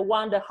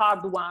the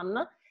hard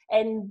one,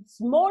 and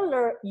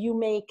smaller you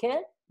make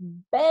it,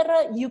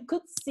 better you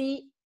could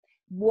see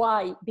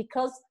why.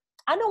 Because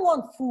I don't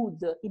want food.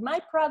 In my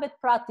private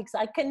practice,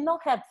 I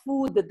cannot have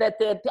food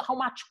that how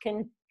much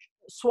can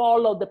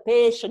swallow the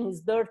patient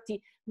is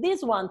dirty.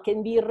 This one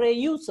can be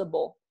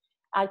reusable.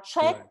 I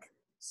check. Right.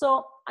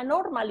 So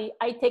normally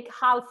I take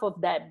half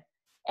of them,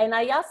 and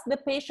I ask the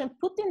patient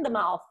put in the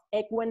mouth.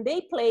 And when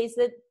they place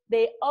it,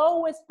 they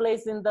always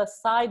place in the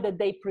side that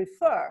they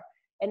prefer.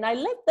 And I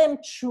let them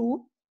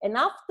chew. And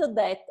after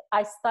that,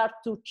 I start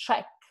to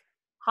check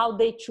how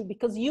they chew,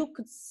 because you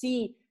could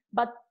see.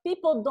 But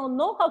people don't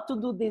know how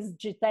to do this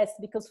G-test,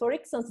 because, for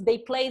instance, they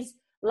place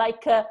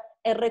like a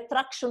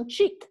retraction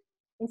cheek.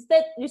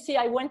 Instead, you see,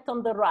 I went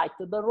on the right.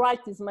 The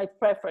right is my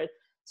preferred.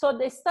 So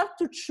they start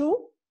to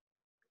chew,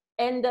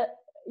 and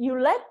you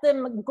let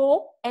them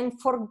go and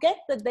forget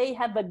that they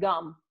have a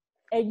gum.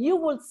 And you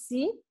will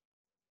see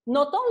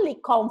not only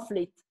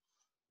conflict,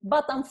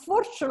 but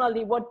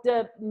unfortunately, what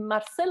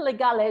Marcel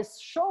Legal has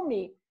shown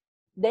me,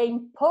 the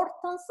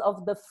importance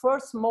of the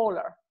first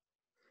molar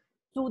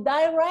to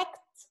direct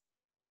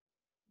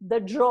the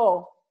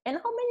jaw. And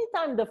how many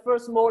times the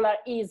first molar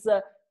is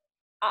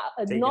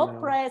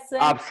not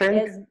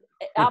present,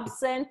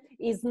 absent,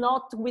 is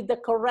not with the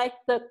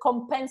correct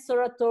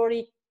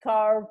compensatory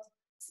curve,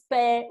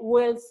 Spey,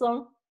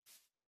 Wilson.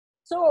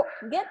 So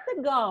get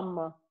the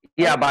gum.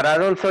 Yeah, but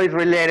that also is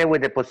related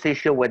with the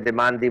position where the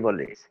mandible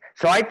is.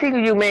 So I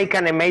think you make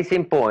an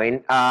amazing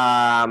point.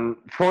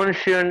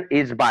 Function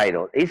is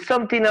vital. Is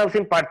something else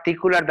in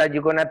particular that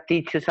you're going to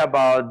teach us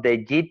about the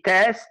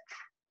G-test?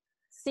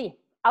 See.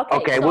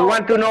 Okay, so we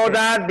want to know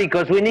that,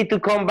 because we need to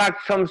come back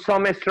some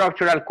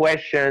structural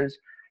questions,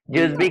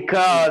 just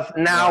because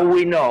now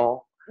we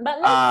know.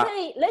 But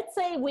let's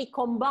say we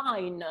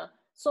combine.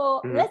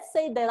 So let's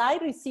say that I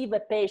receive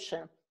a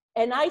patient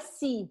and I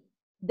see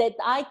that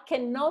I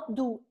cannot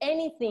do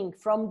anything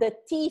from the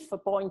teeth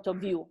point of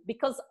view,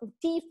 because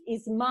teeth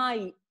is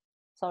my,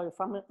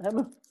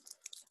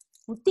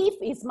 teeth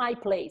is my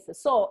place.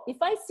 So if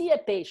I see a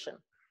patient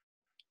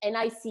and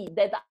I see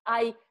that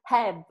I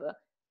have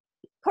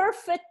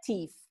perfect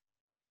teeth,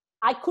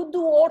 I could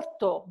do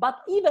ortho, but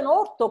even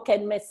ortho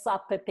can mess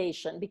up a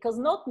patient, because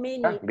not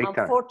many,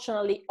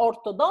 unfortunately,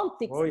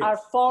 orthodontics are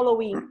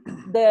following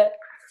the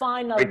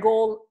final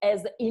goal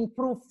as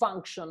improved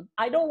function.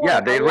 I don't want.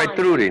 Yeah, they're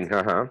retruding.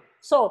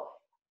 So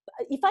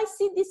if I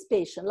see this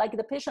patient, like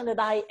the patient that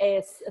I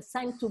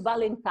sent to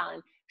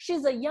Valentine,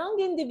 she's a young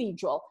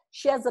individual.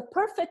 She has a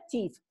perfect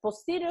teeth,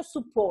 posterior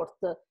support,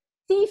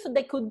 teeth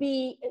that could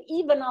be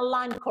even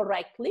aligned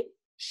correctly.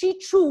 She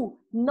chew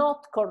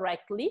not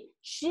correctly.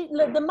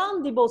 The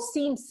mandible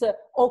seems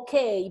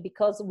okay,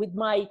 because with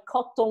my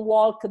cotton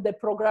walk, the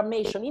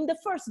programmation, in the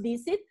first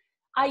visit,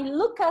 I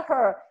look at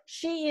her.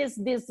 She is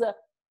this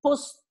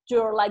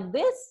posture like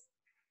this.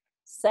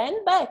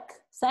 Send back.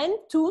 Send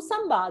to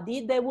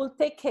somebody that will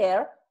take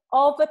care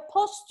of a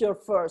posture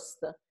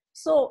first.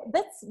 So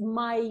that's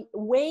my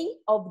way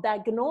of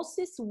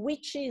diagnosis,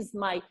 which is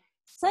my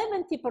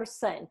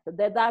 70%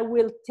 that I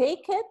will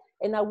take it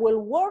and I will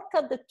work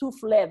at the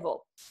tooth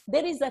level.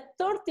 There is a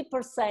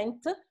 30%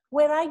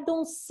 where I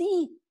don't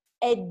see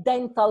a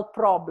dental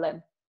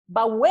problem.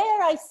 But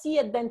where I see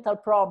a dental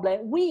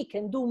problem, we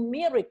can do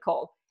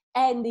miracle.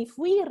 And if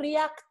we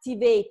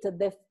reactivate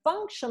the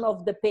function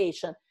of the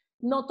patient,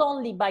 not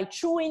only by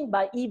chewing,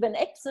 but even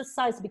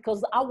exercise,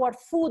 because our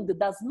food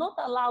does not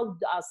allow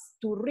us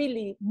to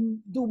really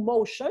do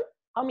motion.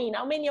 I mean,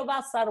 how many of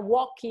us are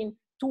walking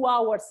 2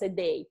 hours a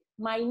day?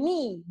 My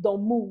knee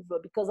don't move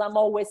because I'm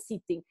always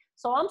sitting.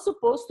 So I'm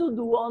supposed to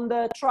do on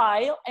the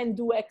trial and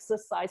do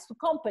exercise to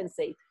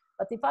compensate.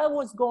 But if I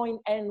was going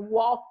and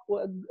walk,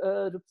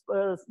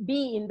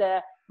 be in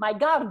my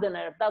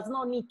gardener does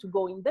not need to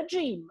go in the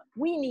gym.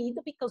 We need,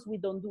 because we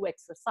don't do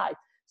exercise.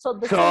 So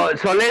the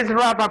So let's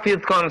wrap a few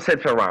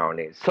concepts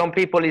around it. Some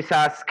people is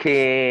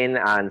asking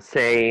and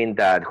saying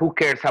that who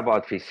cares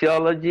about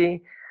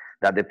physiology,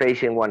 that the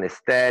patient wants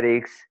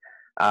aesthetics,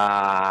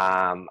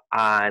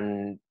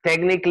 and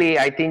technically,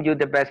 I think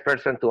you're the best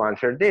person to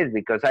answer this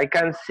because I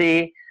can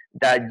see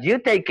that you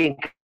taking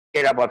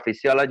care about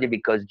physiology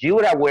because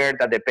you're aware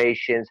that the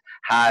patient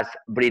has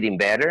breathing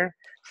better.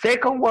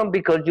 Second one,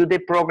 because you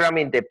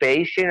deprogramming the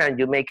patient and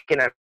you're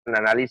making an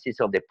analysis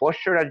of the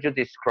posture as you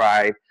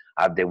described,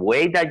 the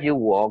way that you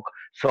walk.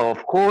 So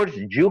of course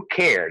you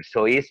care.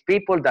 So it's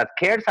people that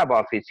cares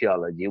about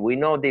physiology. We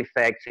know the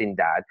effects in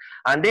that.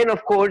 And then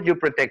of course you're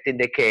protecting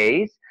the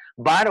case,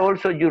 but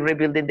also you're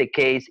rebuilding the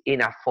case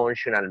in a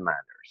functional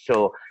manner.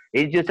 So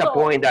it's just a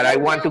point that I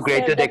let me want to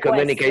create to answer the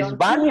community. It's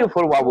value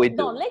for what we do.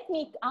 No, let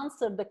me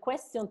answer the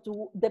question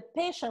to the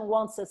patient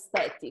wants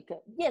aesthetic.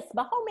 Yes,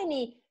 but how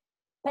many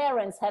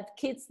parents have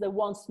kids that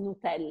wants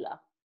Nutella?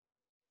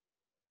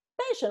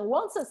 Patient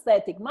wants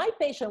aesthetic. My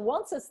patient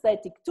wants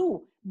aesthetic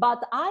too,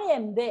 but I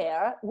am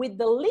there with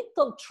the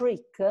little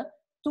trick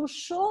to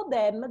show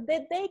them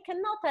that they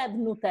cannot have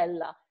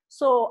Nutella.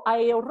 So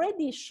I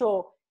already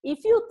show,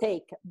 if you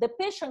take the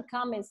patient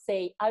come and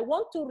say, I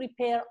want to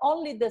repair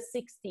only the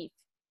 6 teeth,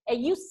 and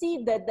you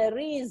see that there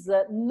is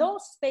no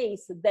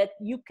space that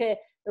you can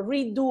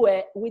redo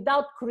it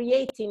without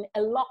creating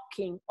a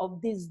locking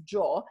of this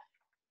jaw,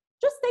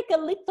 just take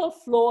a little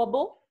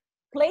flowable,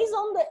 place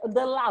on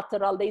the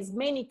lateral, there's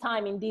many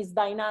times in this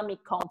dynamic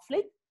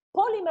conflict,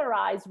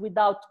 polymerize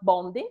without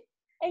bonding,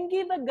 and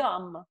give a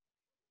gum.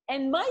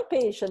 And my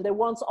patient that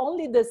wants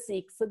only the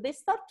 6, they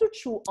start to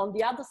chew on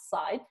the other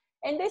side,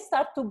 and they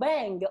start to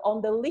bang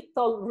on the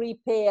little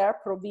repair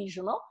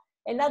provisional.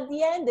 And at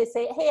the end, they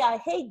say, hey, I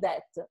hate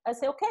that. I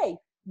say, okay,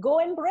 go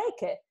and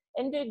break it.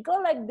 And they go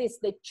like this,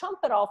 they chomp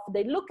it off,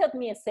 they look at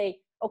me and say,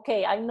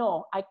 okay, I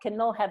know, I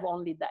cannot have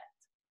only that.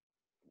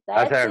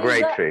 That's a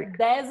great trick.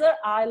 Desert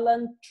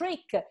island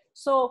trick.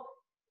 So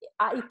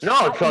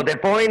so the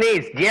point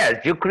is,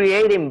 yes, you're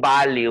creating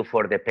value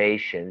for the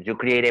patient. You're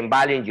creating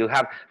value. You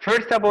have,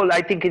 first of all,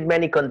 I think it's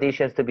many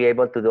conditions to be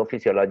able to do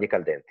physiological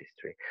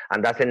dentistry.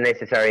 And doesn't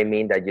necessarily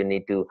mean that you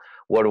need to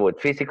work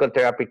with physical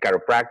therapy,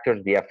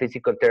 chiropractors, via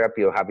physical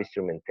therapy, or have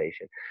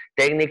instrumentation.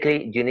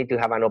 Technically, you need to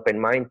have an open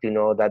mind to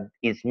know that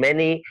it's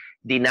many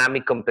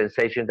dynamic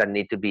compensations that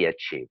need to be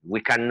achieved.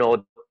 We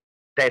cannot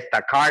test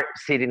a car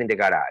sitting in the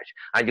garage,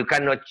 and you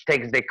cannot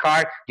test the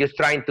car just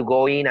trying to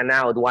go in and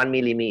out 1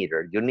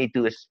 millimeter. You need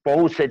to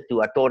expose it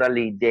to a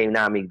totally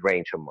dynamic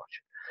range of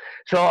motion.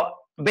 So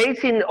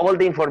basing all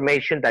the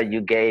information that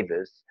you gave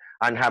us,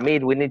 and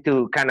Hamid, we need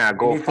to kind of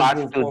go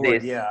fast to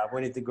this. Yeah,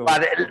 we need to go.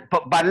 But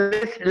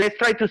let's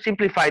try to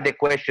simplify the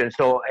question.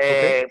 So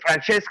okay.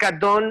 Francesca,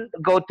 don't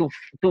go to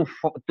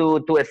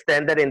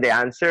extended in the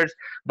answers,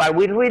 but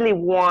we really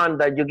want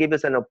that you give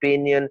us an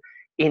opinion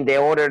in the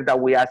order that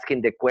we ask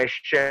in the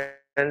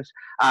questions.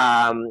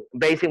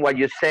 Based on what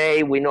you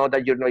say, we know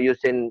that you're not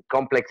using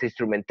complex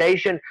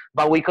instrumentation,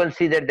 but we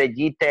consider the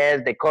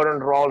G-test, the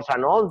current rolls,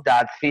 and all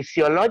that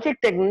physiologic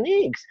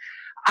techniques.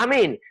 I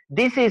mean,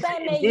 this is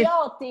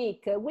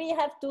semiotic. We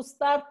have to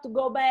start to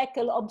go back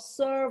and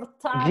observe.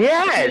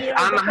 Yes,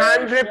 I'm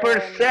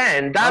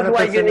 100%. That's 100%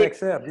 why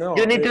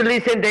you need to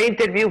listen the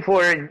interview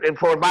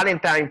for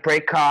Valentine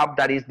Pre-Cup.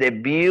 That is the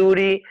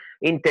beauty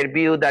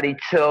interview that it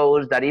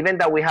shows that even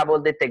that we have all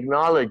the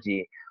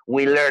technology,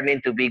 we're learning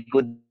to be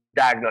good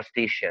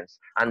diagnosticians.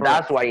 And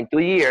that's why in 2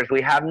 years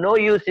we have no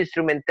use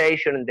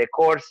instrumentation in the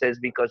courses,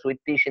 because we're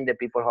teaching the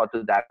people how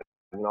to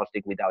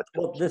diagnostic without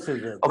tools. Well, this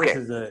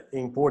is an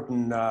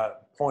important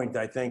point,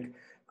 I think.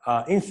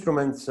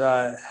 Instruments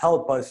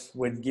help us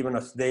with giving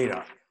us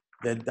data.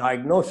 The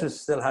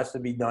diagnosis still has to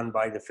be done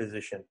by the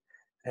physician.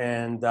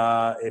 And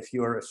if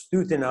you're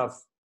astute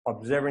enough,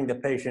 observing the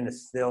patient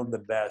is still the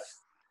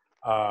best.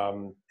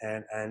 And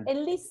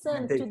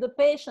listen to the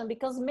patient,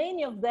 because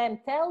many of them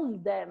tell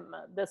them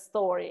the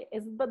story.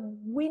 But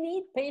we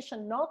need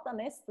patient not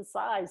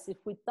anesthetized if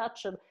we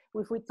touch them,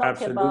 if we talk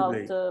about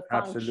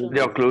function.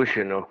 The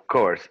occlusion, of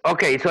course.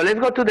 Okay, so let's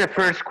go to the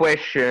first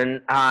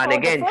question. And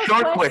again,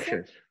 short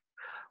questions.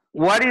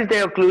 What is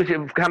the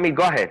occlusion? Camille,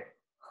 go ahead.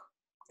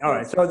 All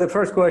right, so the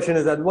first question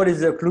is that what is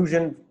the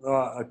occlusion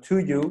to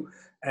you,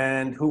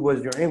 and who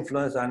was your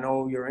influence? I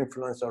know your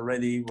influence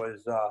already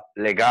was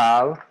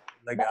Legal.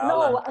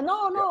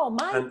 No,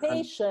 my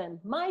patient.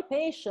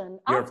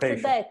 After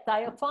that,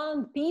 I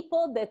found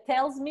people that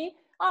tells me,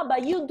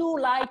 but you do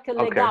like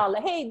Legal.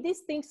 Okay. Hey,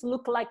 these things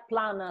look like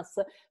planas.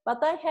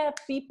 But I have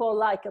people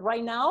like,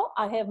 right now,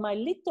 I have my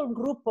little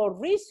group of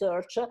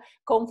research,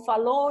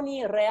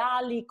 Confaloni,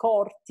 Reali,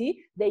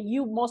 Corti, that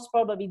you most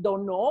probably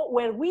don't know,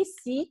 where we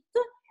sit,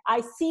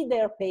 I see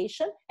their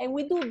patient, and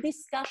we do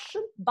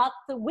discussion, but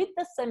with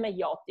the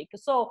semiotic.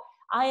 So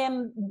I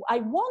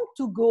want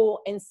to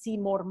go and see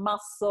more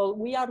muscle.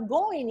 We are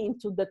going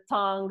into the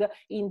tongue,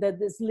 in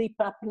the sleep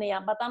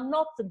apnea, but I'm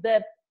not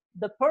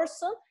the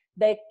person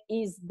that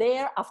is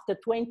there after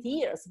 20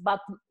 years.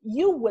 But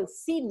you will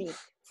see me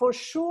for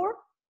sure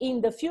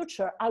in the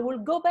future, I will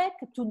go back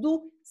to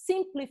do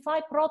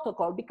simplified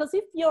protocol, because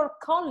if your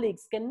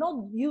colleagues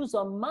cannot use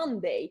on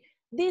Monday,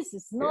 this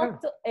is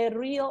not a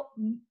real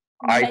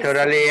I message.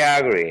 totally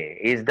agree.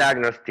 It's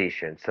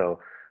diagnostician. So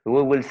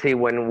we will see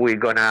when we're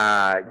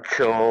gonna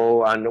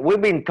show, and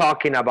we've been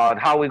talking about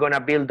how we're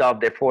gonna build up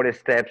the 4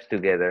 steps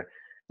together.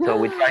 So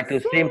we try to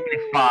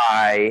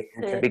simplify,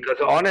 because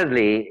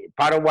honestly,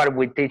 part of what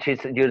we teach is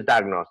just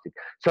diagnostic.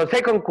 So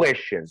second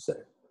question. So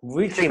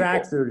which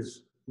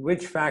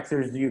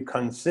factors do you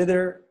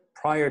consider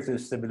prior to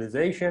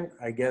stabilization?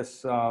 I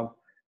guess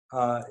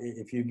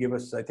if you give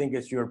us, I think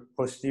it's your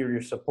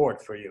posterior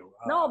support for you.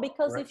 No,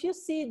 because right? if you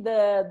see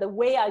the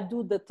way I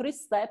do the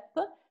 3-step,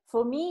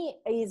 for me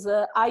is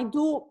I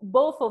do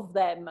both of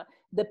them.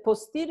 The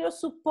posterior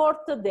support,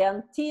 the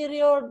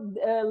anterior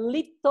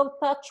little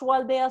touch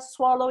while they are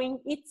swallowing,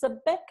 it's a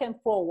back and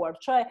forward.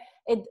 Cioè,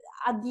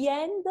 at the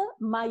end,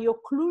 my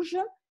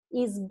occlusion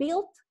is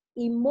built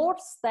in more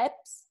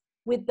steps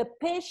with the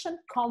patient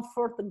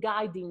comfort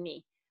guiding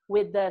me,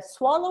 with the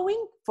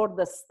swallowing for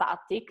the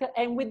static,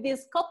 and with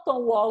this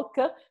cotton walk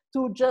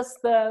to just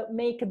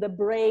make the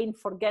brain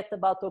forget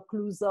about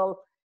occlusal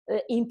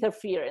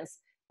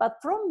interference. But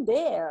from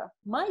there,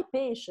 my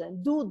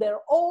patient do their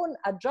own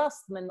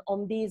adjustment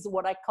on these,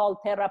 what I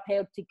call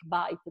therapeutic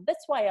bite.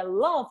 That's why I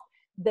love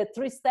the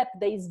 3-step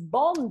that is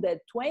bonded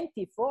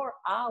 24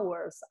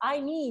 hours. I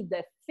need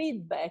the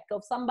feedback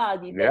of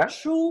somebody that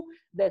chew,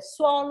 that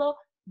swallow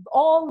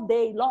all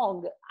day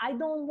long. I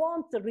don't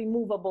want a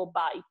removable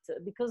bite,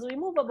 because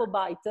removable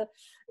bite,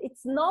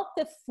 it's not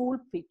a full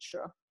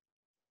picture.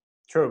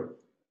 True,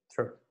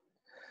 true.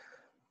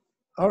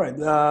 All right.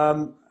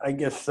 I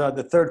guess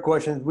the third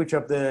question is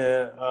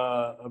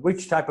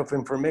which type of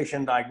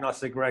information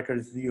diagnostic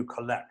records do you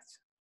collect?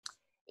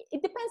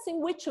 It depends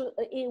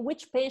in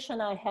which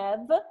patient I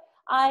have.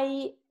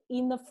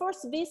 In the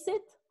first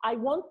visit, I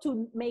want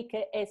to make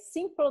a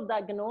simple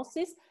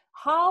diagnosis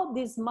how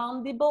this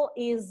mandible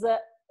is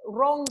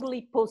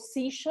wrongly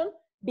positioned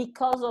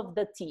because of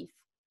the teeth.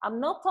 I'm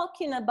not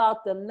talking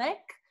about the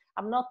neck.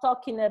 I'm not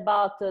talking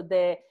about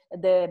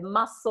the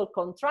muscle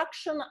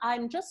contraction. I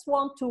just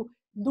want to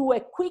do a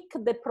quick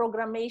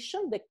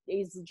deprogrammation that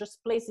is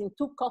just placing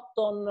 2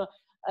 cotton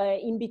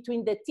in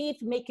between the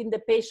teeth, making the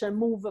patient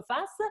move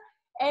faster.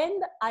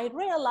 And I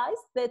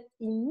realized that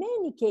in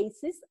many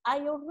cases,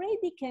 I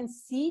already can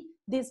see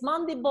this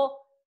mandible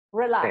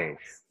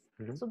relax.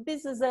 So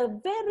this is a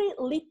very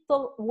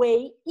little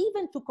way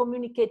even to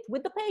communicate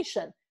with the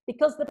patient,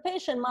 because the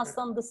patient must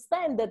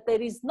understand that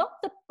there is not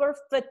a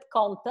perfect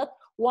contact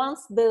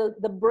once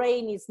the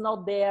brain is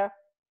not there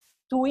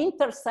to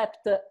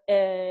intercept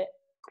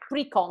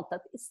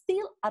pre-contact. It's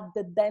still at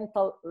the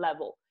dental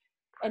level.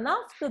 And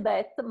after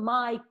that,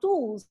 my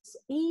tools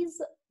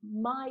is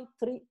my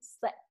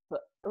 3-step,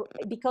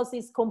 because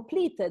it's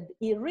completed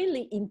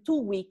in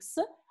 2 weeks.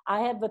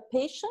 I have a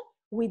patient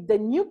with the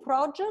new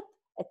project,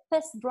 a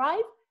test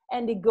drive,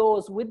 and it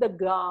goes with the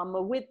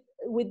gum, with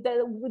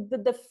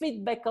the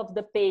feedback of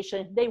the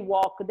patient. They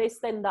walk, they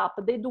stand up,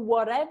 they do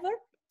whatever,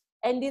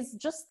 and it's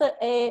just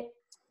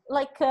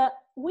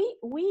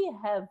we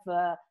have.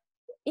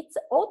 It's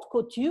haute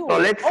couture. So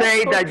let's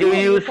say that you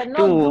use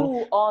cannot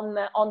do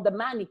on the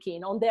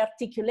mannequin, on the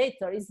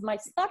articulator. Is my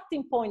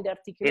starting point, the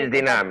articulator. It's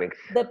dynamics.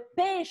 The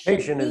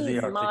patient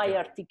is my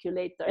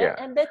articulator. Yeah.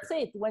 And that's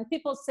it. When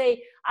people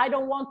say, I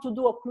don't want to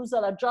do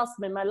occlusal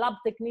adjustment, my lab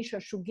technician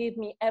should give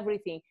me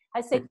everything. I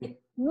say,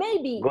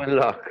 maybe good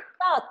luck.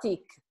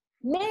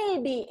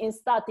 Maybe in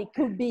static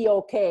could be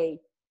okay.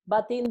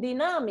 But in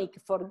dynamic,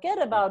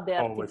 forget about the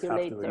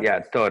articulator. Yeah,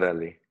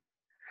 totally.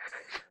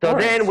 So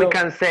then we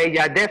can say,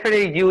 yeah,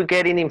 definitely you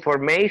getting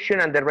information,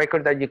 and the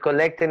record that you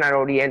collected are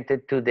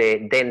oriented to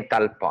the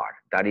dental part.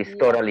 That is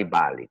totally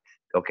valid.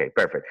 Okay,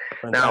 perfect.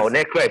 Fantastic. Now,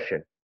 next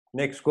question.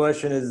 Next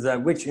question is,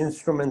 which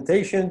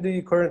instrumentation do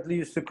you currently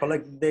use to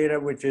collect data,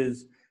 which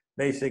is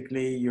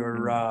basically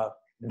your...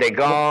 the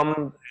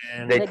gum.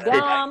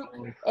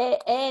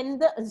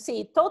 And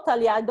see,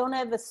 totally, I don't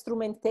have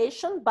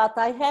instrumentation, but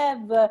I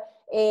have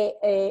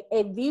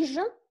a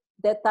vision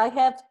that I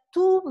have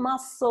 2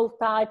 muscle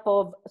type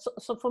of,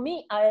 so for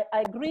me, I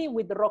agree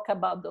with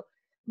Roccabado.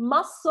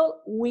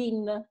 Muscle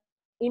win.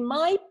 In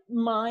my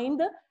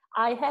mind,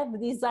 I have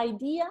this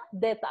idea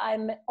that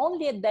I'm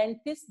only a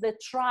dentist that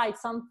try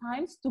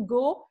sometimes to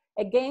go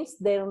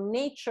against the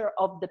nature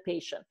of the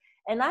patient.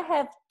 And I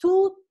have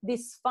 2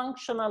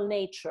 dysfunctional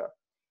nature.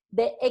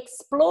 The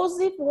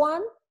explosive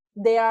one,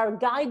 they are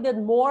guided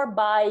more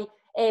by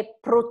a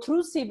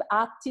protrusive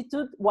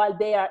attitude while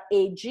they are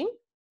aging,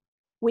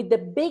 with the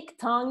big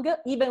tongue.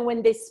 Even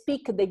when they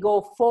speak, they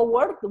go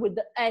forward with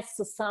the S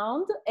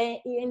sound,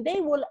 and they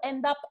will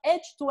end up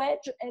edge to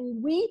edge.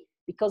 And we,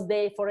 because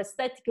they, for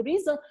aesthetic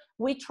reason,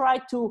 we try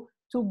to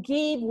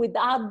give with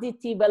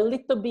additive a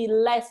little bit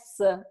less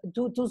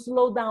to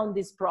slow down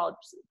this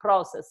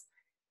process.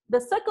 The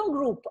second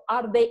group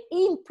are the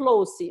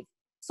implosive.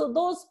 So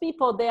those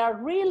people, they are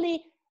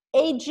really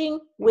aging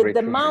with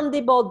the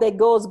mandible that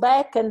goes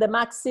back and the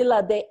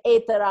maxilla, they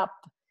ate it up.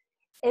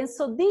 And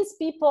so these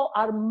people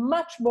are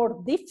much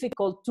more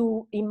difficult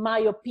to, in my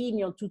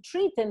opinion, to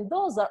treat. And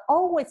those are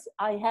always,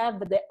 I have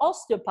the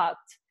osteopath,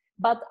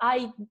 but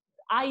I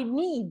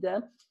need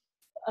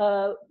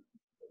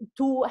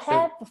to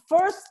have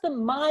first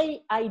my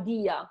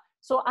idea.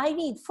 So I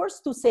need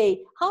first to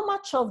say how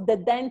much of the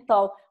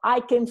dental I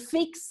can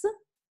fix.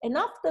 And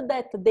after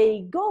that,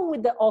 they go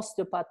with the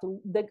osteopath.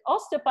 The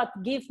osteopath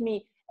gives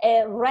me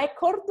a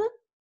record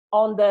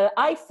on the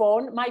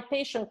iPhone. My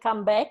patient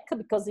come back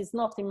because it's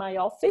not in my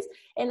office,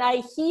 and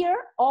I hear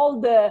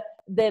all the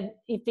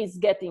if it's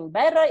getting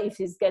better, if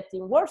it's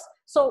getting worse.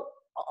 So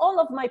all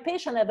of my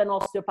patients have an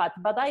osteopath,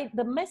 but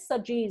the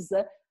message is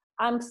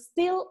I'm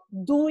still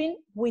doing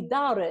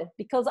without it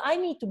because I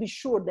need to be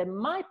sure that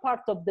my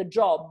part of the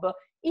job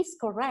is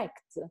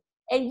correct.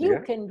 And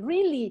you can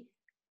really,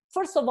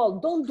 first of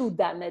all, don't do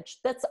damage.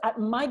 That's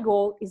my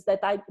goal, is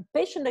that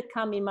patient that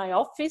come in my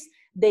office,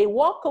 they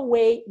walk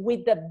away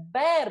with a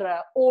better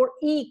or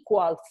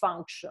equal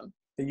function.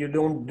 You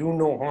don't do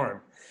no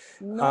harm.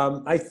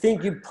 No. I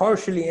think you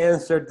partially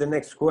answered the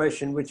next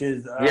question, which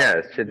is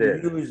yes, it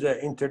is. you use an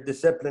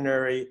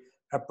interdisciplinary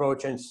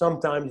approach, and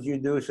sometimes you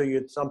do, so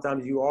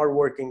sometimes you are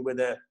working with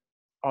an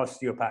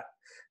osteopath.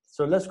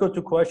 So let's go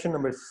to question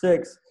number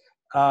 6.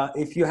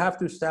 If you have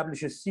to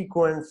establish a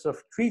sequence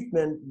of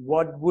treatment,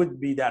 what would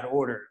be that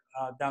order?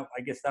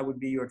 I guess that would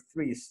be your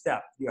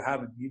 3-step.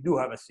 You do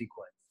have a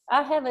sequence.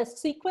 I have a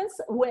sequence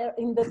where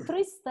in the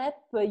 3-step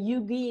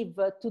you give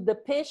to the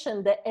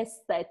patient the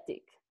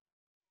aesthetic.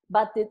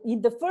 But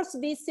in the first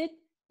visit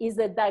is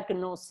a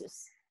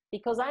diagnosis,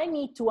 because I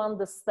need to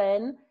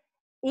understand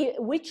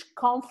which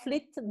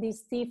conflict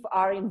these teeth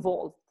are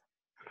involved.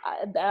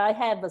 I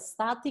have a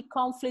static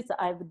conflict,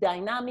 I have a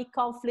dynamic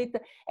conflict,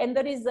 and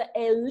there is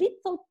a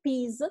little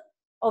piece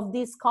of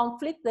this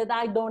conflict that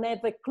I don't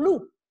have a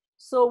clue.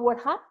 So what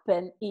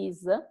happened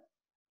is,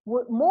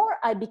 more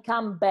I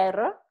become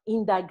better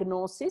in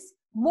diagnosis,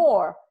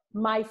 more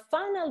my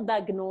final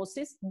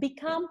diagnosis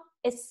become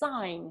a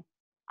sign.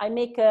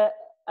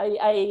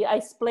 I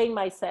explain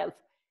myself.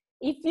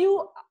 If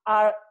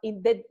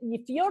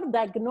your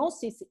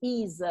diagnosis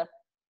is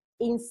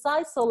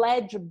incisal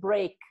edge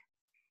break,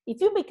 if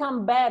you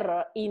become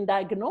better in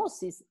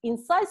diagnosis,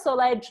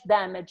 incisal edge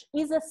damage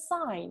is a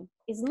sign,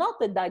 it's not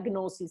a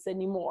diagnosis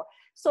anymore.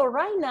 So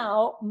right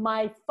now,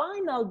 my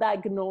final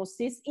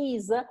diagnosis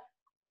is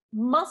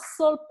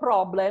muscle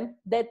problem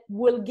that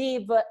will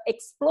give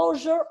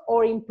exposure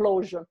or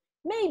implosion.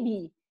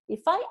 Maybe if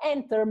I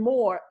enter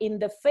more in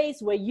the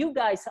phase where you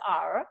guys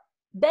are,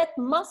 that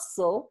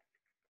muscle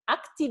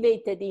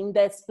activated in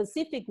that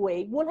specific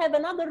way will have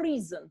another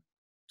reason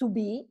to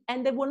be,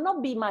 and it will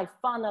not be my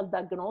final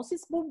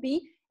diagnosis, will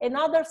be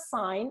another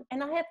sign,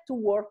 and I have to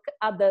work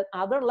at the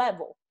other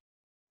level.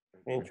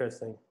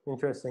 Interesting.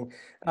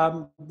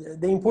 The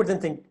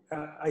important thing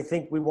I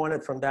think we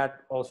wanted from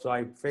that also,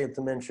 I failed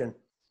to mention,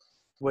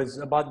 was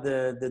about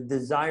the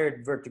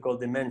desired vertical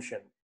dimension.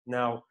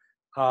 Now,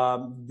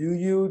 do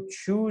you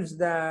choose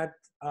that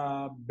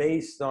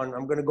based on,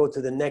 I'm going to go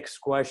to the next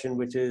question,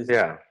 which is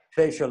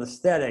facial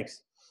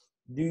aesthetics.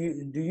 Do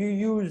you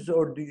use,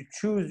 or do you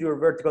choose your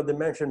vertical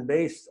dimension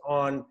based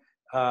on,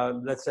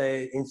 let's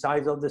say,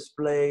 incisal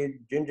display,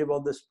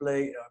 gingival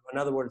display, in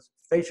other words,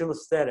 facial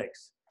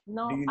aesthetics?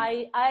 No,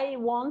 I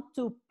want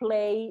to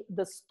play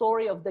the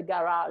story of the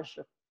garage.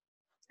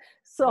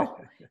 So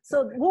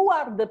who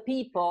are the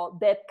people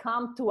that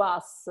come to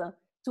us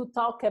to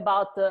talk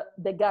about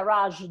the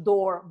garage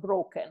door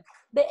broken?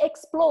 The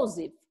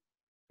explosive.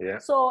 Yeah.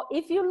 So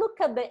if you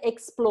look at the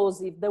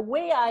explosive, the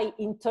way I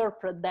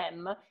interpret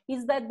them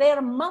is that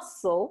their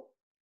muscle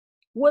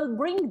will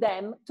bring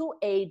them to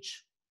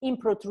age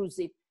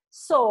improtrusive.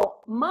 So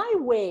my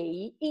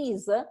way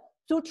is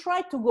to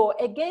try to go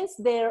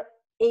against their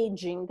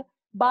aging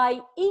by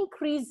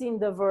increasing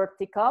the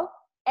vertical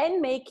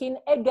and making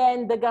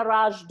again the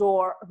garage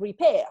door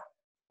repair.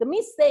 The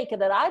mistake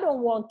that I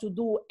don't want to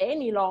do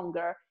any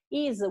longer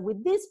is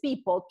with these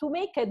people to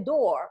make a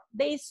door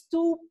that is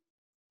too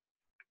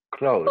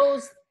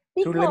close,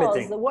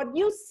 because what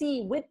you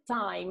see with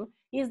time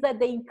is that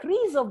the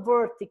increase of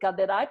vertical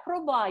that I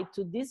provide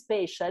to this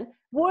patient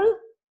will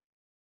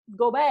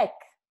go back,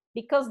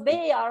 because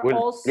they are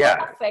also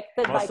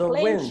affected by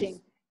clenching.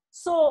 Wins.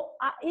 So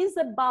it's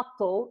a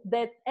battle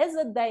that as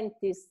a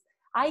dentist,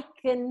 I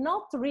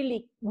cannot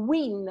really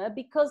win,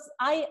 because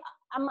I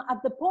am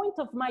at the point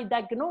of my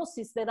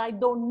diagnosis that I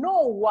don't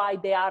know why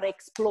they are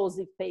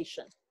explosive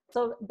patients.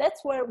 So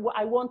that's where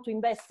I want to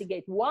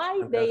investigate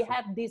why they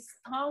have this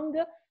tongue.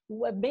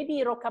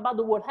 Maybe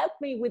Roccabado will help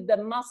me with the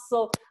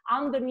muscle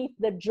underneath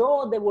the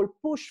jaw. They will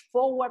push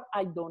forward.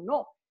 I don't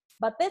know.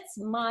 But that's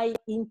my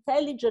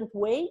intelligent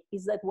way,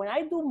 is that when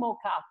I do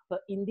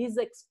mock-up in this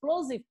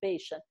explosive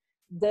patient,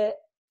 the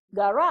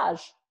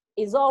garage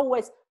is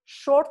always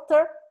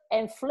shorter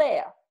and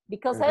flare,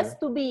 because it has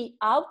to be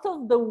out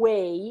of the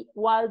way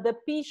while the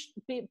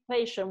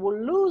patient will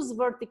lose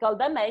vertical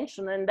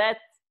dimension, and that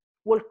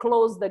will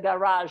close the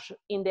garage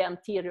in the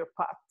anterior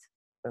part.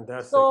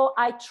 Fantastic. So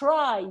I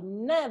try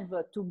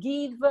never to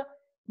give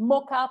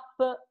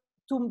mock-up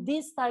to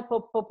this type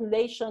of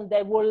population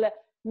that will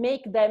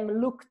make them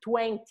look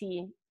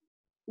 20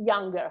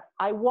 younger.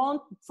 I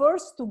want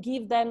first to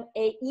give them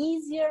a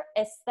easier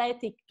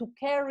aesthetic to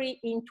carry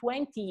in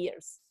 20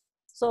 years.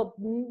 So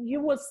you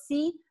will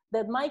see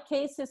that my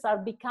cases are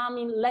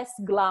becoming less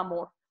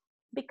glamour,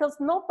 because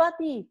not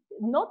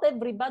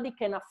everybody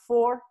can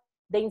afford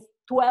the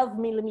 12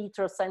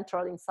 millimeter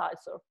central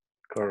incisor.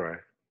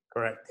 Correct.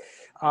 Correct.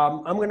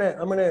 I'm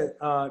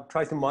gonna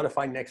try to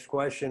modify next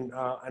question,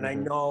 and I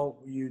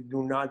know you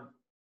do not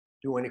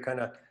do any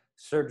kind of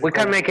surgical. We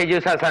can make it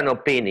use as an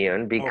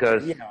opinion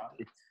because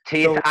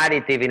she's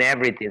additive in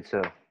everything.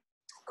 So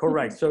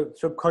correct.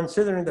 So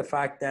considering the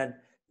fact that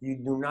you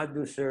do not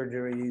do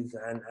surgeries,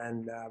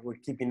 and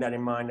we're keeping that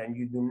in mind, and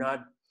you do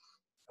not,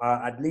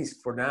 at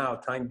least for now,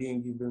 time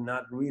being, you do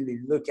not really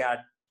look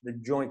at the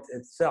joint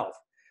itself,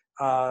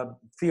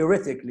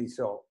 theoretically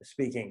so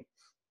speaking.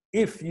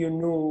 If you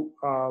knew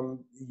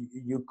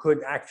you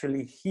could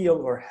actually heal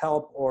or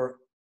help or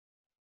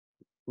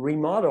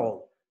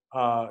remodel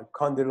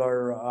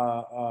condylar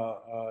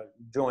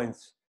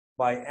joints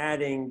by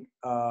adding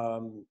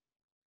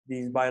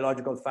these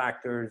biological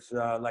factors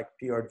like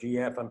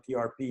PRGF and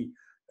PRP,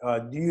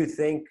 do you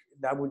think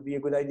that would be a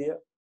good idea?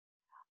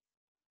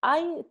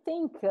 I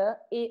think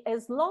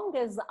as long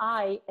as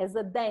I, as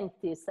a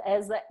dentist,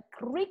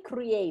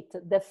 recreate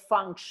the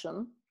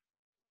function,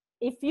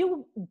 if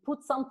you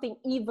put something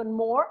even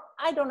more,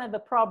 I don't have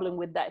a problem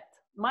with that.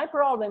 My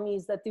problem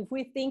is that if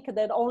we think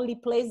that only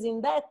plays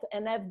in that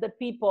and have the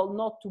people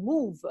not to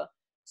move.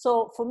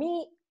 So for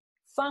me,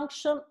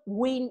 function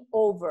win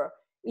over.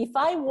 If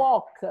I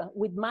walk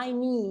with my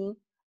knee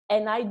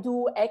and I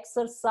do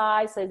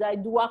exercise, and I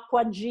do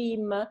aqua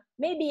gym,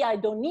 maybe I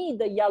don't need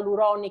the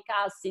hyaluronic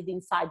acid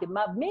inside,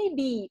 but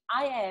maybe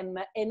I am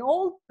an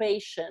old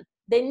patient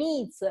that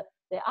needs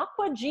the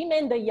aqua gym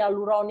and the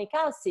hyaluronic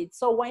acid.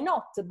 So why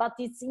not? But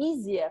it's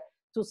easier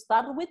to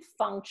start with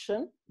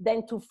function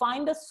than to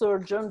find a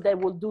surgeon that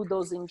will do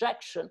those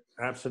injections.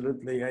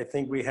 Absolutely. I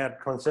think we had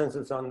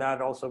consensus on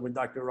that also with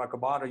Dr.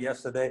 Roccabato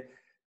yesterday.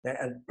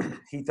 And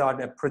he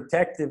thought a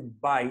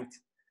protective bite,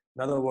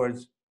 in other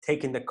words,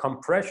 taking the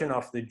compression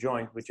off the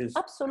joint, which is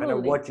kind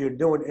of what you're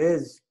doing,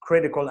 is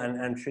critical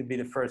and should be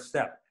the first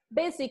step.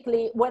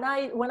 Basically, when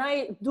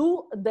I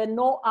do the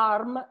no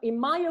arm, in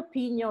my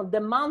opinion, the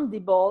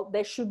mandible,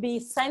 that should be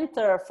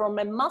centered from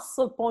a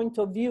muscle point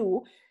of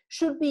view,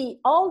 should be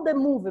all the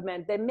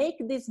movement that make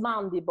this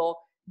mandible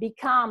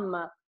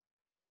become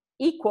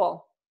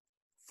equal,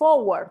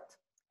 forward,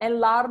 and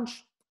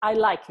large. I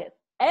like it.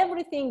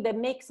 Everything that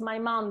makes my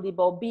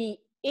mandible be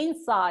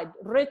inside,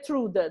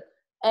 retruded,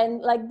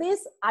 and like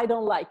this, I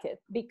don't like it,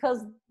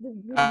 because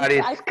that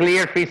is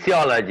clear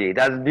physiology.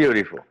 That's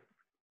beautiful.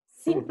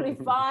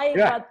 Simplify,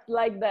 but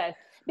like that.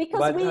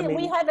 Because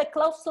we have a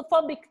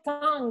claustrophobic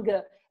tongue.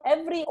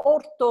 Every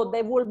ortho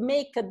that will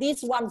make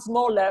this one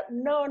smaller.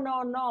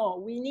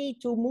 No. We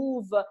need to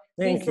move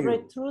this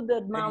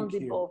retruded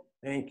mandible.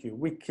 Thank you.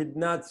 We could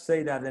not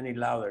say that any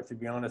louder, to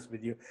be honest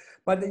with you.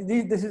 But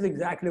this is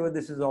exactly what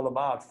this is all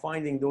about.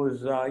 Finding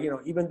those,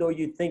 even though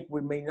you think we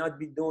may not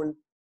be doing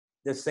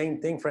the same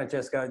thing,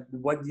 Francesca,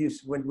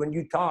 when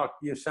you talk,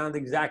 you sound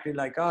exactly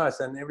like us,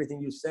 and everything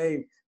you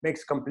say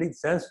makes complete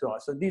sense to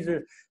us. So this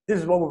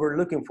is what we were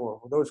looking for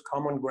those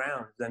common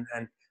grounds,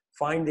 and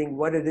finding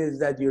what it is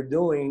that you're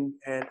doing,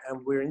 and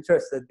we're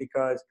interested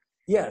because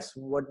yes,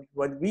 what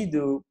we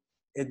do,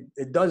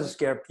 it does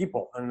scare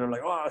people, and they're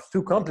like, oh, it's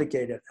too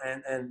complicated,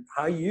 and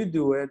how you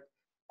do it,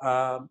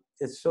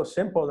 it's so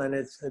simple, and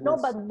it's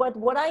but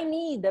what I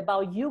need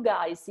about you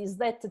guys is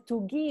that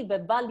to give a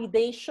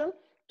validation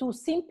to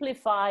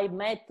simplify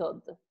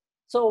method.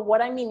 So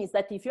what I mean is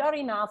that if you are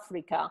in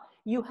Africa,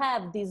 you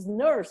have this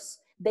nurse,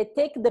 they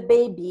take the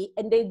baby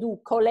and they do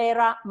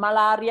cholera,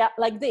 malaria,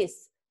 like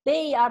this.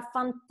 They are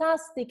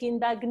fantastic in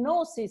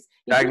diagnosis.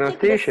 If you take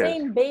the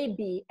same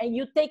baby and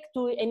you take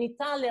to an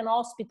Italian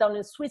hospital,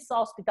 a Swiss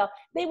hospital,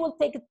 they will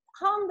take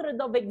hundreds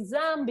of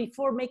exams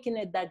before making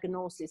a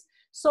diagnosis.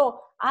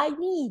 So I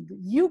need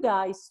you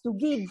guys to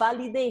give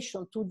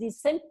validation to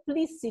this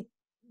simplicity,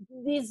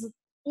 this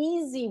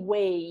easy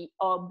way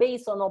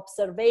based on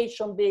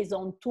observation, based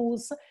on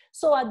tools.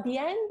 So at the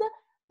end,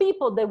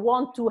 people that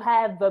want to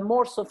have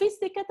more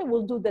sophisticated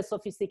will do the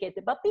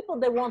sophisticated, but people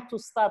that want to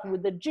start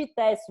with the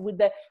G-test, with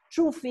the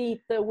true fit,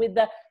 with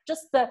the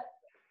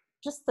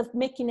just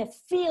making a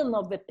film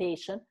of the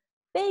patient,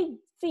 they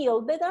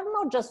feel that they're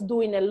not just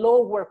doing a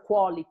lower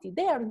quality,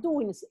 they are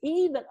doing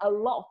even a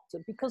lot,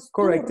 because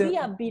to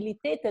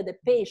rehabilitate the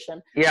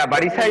patient. Yeah,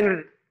 but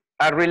it's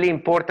a really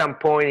important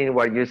point in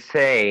what you're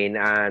saying,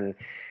 and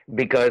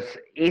because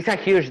it's a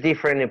huge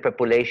difference in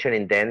population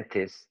in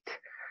dentists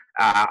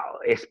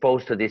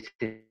exposed to this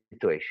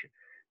situation.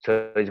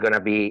 So it's going to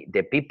be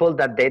the people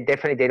that they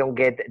don't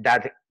get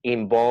that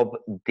involved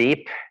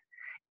deep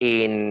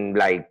in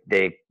like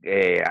the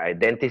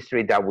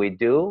dentistry that we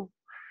do,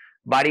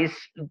 but it's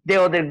the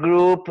other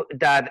group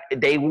that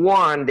they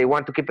want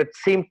to keep it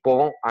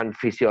simple and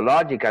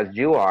physiologic as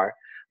you are,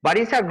 But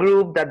it's a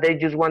group that they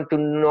just want to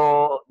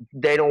know,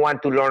 they don't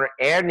want to learn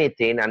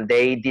anything, and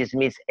they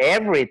dismiss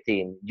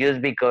everything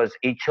just because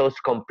it shows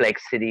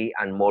complexity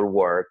and more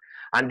work.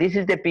 And this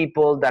is the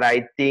people that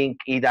I think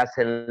it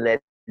doesn't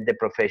let the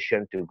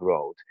profession to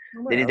grow.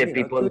 There is Well, the you know,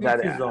 people to that,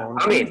 each his own.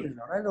 I To each mean, his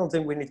own. I don't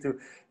think we need to,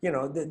 you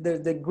know,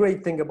 the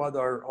great thing about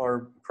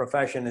our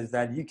profession is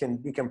that you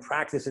can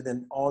practice it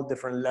in all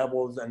different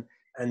levels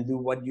and do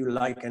what you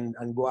like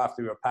and go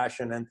after your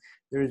passion. And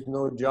there is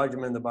no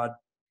judgment about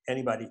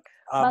anybody.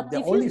 But The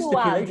if only you do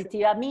stipulation.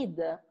 additive, Hamid,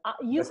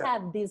 you Yes, sir.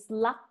 have this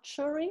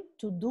luxury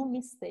to do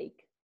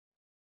mistake.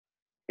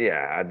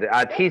 yeah, the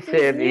That is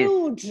adhesive is,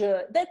 huge.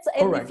 That's,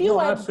 and if Correct. you No,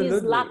 have this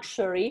absolutely.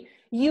 luxury,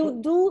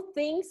 you do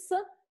things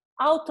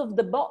out of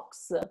the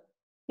box.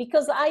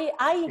 Because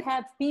I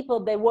have people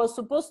that were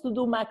supposed to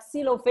do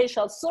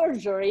maxillofacial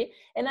surgery,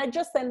 and I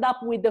just end up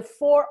with the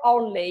 4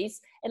 onlays,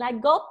 and I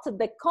got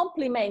the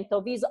compliment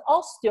of his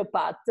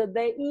osteopath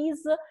that is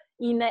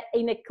in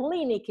a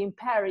clinic in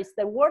Paris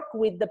that worked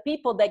with the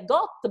people that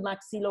got the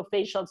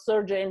maxillofacial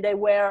surgery, and they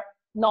were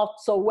not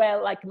so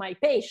well like my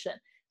patient.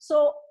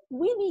 So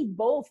we need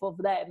both of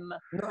them.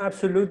 No,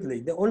 absolutely.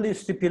 The only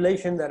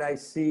stipulation that I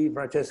see,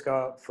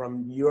 Francesca,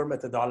 from your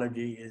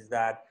methodology is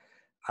that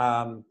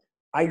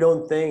I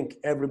don't think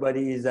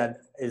everybody is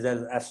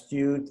as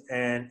astute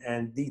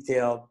and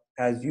detailed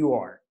as you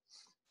are.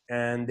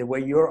 And the way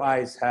your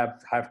eyes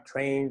have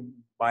trained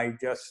by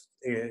just,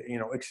 you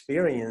know,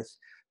 experience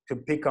to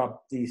pick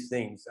up these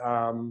things.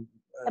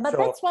 But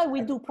that's why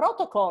we do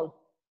protocol.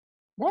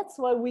 That's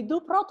why we do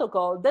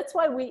protocol. That's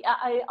why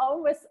I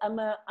always, I'm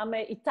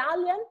an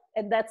Italian,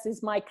 and that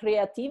is my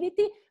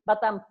creativity, but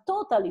I'm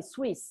totally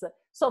Swiss.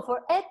 So for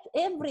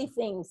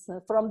everything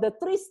from the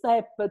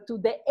 3-step to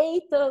the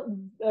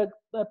 8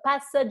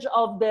 passage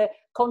of the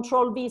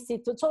control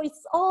visit, so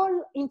it's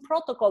all in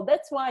protocol.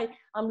 That's why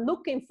I'm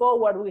looking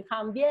forward with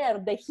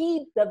Javier that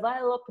he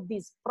developed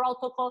this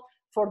protocol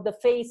for the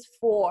phase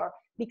 4,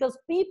 because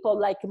people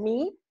like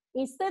me,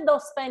 instead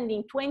of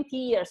spending 20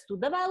 years to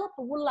develop,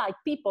 would like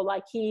people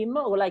like him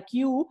or like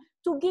you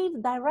to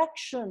give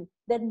direction.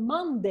 That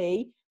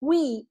Monday,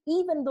 we,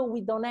 even though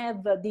we don't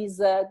have this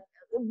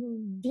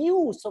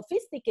view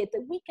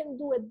sophisticated, we can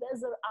do a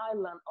desert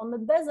island. On the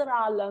desert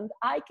island,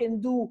 I can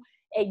do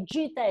a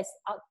G-test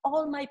at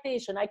all my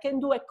patients. I can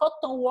do a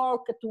cotton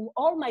work to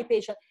all my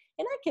patients,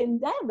 and I can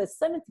have a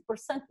 70%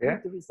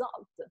 good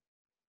result.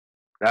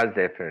 That's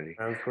definitely.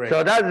 Sounds great.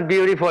 So that's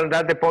beautiful. And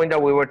that's the point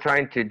that we were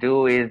trying to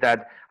do, is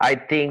that I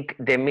think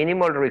the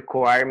minimal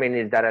requirement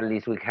is that at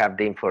least we have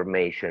the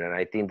information. And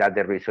I think that's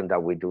the reason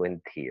that we're doing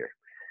it here.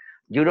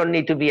 You don't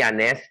need to be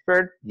an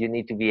expert. You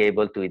need to be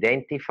able to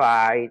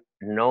identify,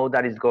 know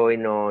that is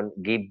going on,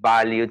 give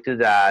value to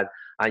that,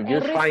 and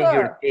just find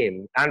your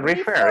team and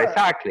refer.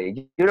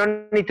 Exactly. You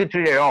don't need to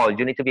treat it all.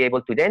 You need to be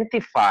able to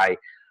identify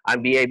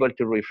and be able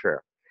to refer.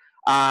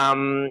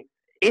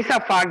 It's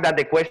a fact that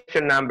the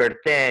question number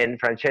 10,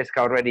 Francesca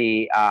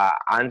already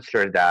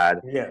answered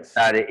that. Yes.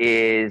 That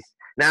is,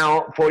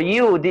 now for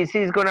you, this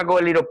is going to go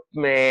a little,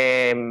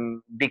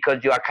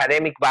 because your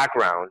academic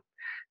background.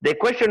 The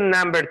question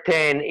number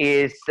 10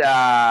 is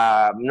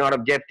not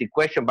objective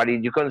question, but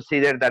if you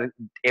consider that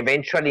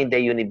eventually in the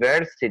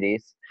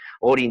universities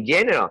or in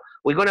general,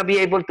 we're going to be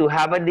able to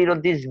have a little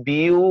this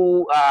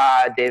view,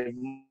 the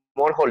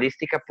more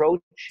holistic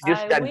approach,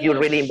 just that you're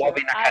really involved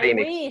in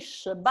academics. I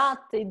wish,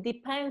 but it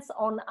depends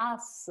on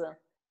us.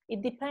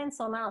 It depends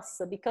on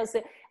us, because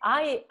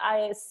I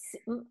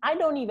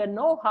don't even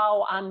know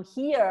how I'm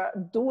here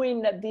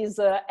doing this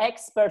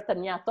expert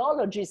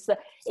neonatologist.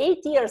 8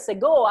 years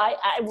ago,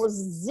 I was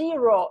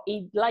zero,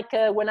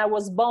 when I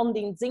was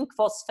bonding zinc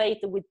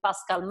phosphate with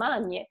Pascal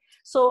Magne.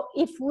 So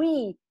if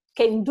we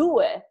can do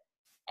it,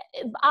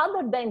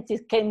 other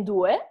dentists can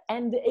do it,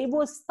 and it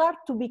will start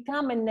to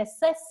become a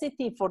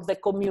necessity for the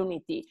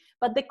community.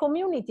 But the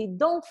community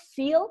don't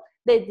feel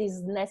that it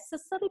is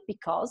necessary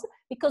because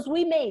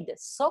we made it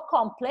so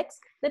complex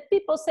that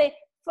people say,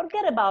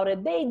 forget about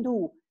it, they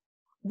do.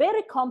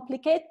 Very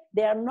complicated,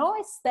 they are no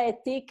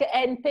aesthetic,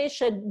 and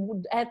patient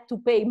would have to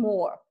pay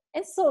more.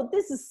 And so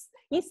this is,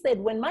 instead,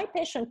 when my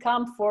patient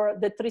come for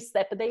the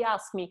 3-step, they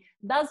ask me,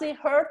 does it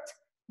hurt?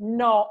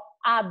 No,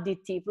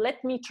 additive,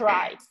 let me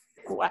try.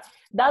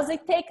 Does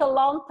it take a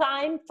long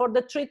time for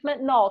the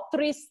treatment? No,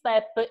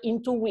 3-step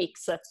in 2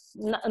 weeks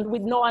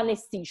with no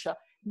anesthesia.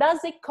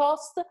 Does it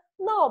cost?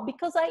 No,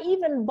 because I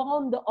even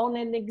bond on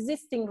an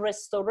existing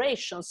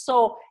restoration.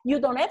 So you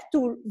don't have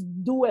to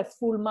do a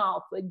full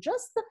mouth,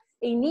 just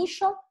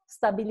initial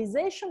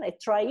stabilization, a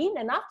try-in,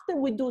 and after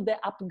we do the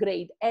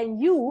upgrade.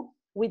 And you,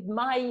 with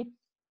my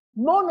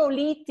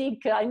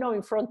monolithic, I know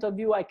in front of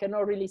you I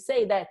cannot really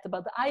say that,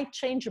 but I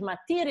change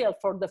material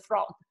for the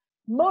front.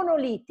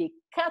 Monolithic,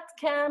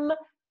 CAD-CAM,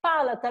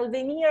 palatal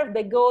veneer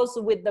that goes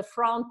with the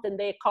front, and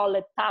they call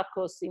it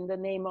tacos in the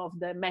name of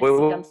the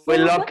Mexican food. We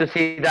love to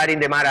see that in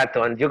the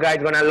marathon. You guys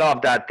gonna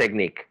love that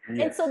technique. Yes.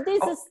 And so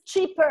this is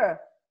cheaper.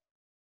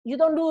 You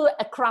don't do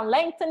a crown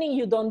lengthening,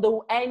 you don't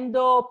do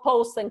endo,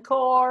 post and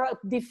core,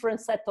 different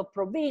set of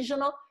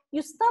provisional.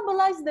 you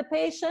stabilize the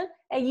patient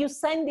and you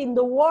send in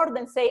the word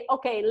and say,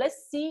 okay,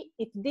 let's see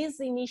if this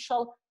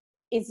initial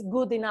is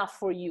good enough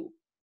for you.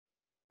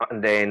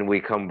 And then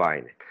we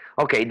combine it.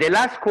 Okay, the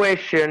last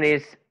question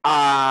is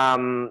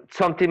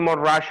something more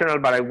rational,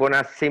 but I'm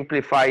gonna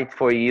simplify it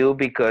for you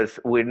because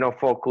we're not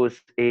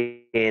focused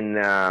in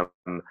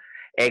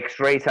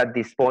X-rays at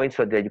this point,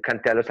 so that you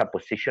can tell us a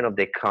position of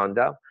the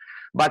condyle.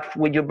 But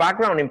with your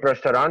background in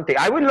prostorante,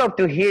 I would love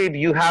to hear if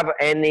you have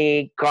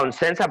any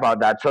concerns about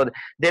that. So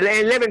the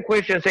 11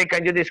 questions say,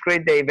 can you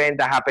describe the event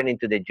that happened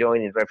into the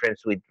joint in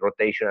reference with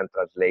rotation and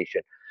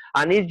translation?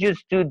 And it's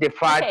just the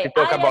fact to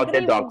talk about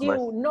the dogmas. I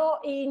agree with you, no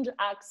hinge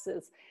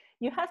axis.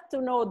 You have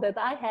to know that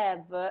I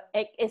have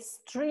an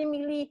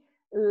extremely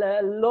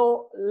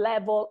low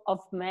level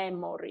of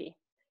memory,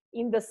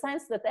 in the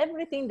sense that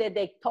everything that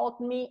they taught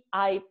me,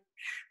 I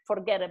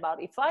forget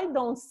about. If I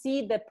don't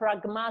see the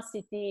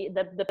pragmaticity,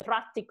 the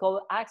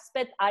practical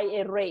aspect, I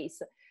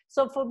erase.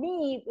 So for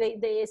me,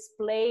 they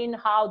explain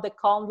how the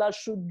condyle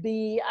should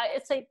be. I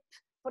say,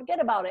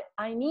 forget about it.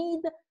 I need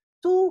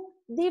two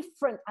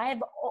different, I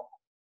have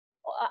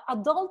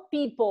adult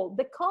people,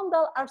 the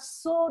condyle are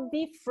so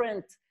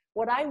different.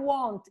 What I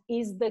want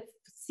is the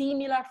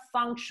similar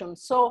function.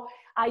 So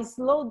I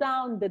slow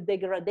down the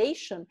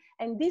degradation,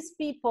 and these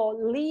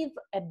people live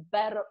a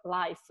better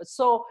life.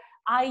 So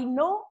I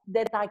know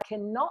that I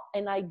cannot,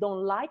 and I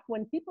don't like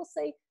when people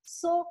say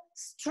so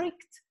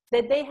strict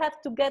that they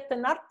have to get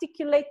an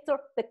articulator,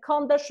 the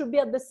condyle should be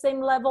at the same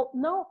level.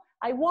 No,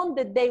 I want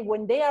that they,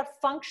 when they are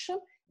function,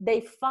 they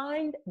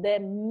find the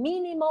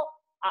minimal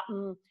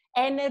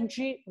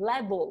energy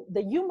level.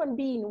 The human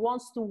being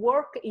wants to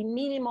work in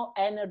minimal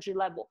energy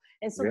level.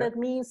 And so that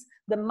means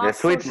the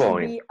muscle should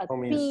be at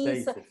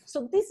peace.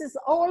 So this is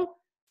all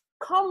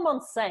common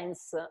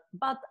sense.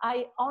 But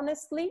I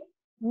honestly,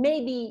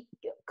 maybe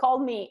call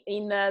me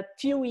in a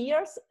few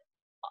years,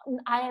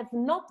 I have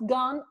not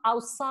gone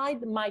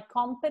outside my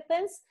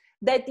competence.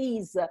 That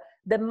is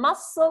the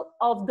muscle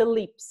of the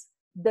lips,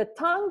 the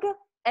tongue,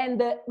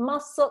 and the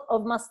muscle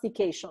of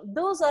mastication.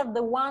 Those are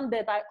the ones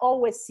that I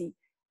always see.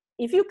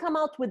 If you come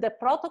out with the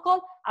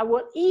protocol, I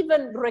will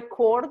even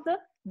record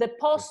the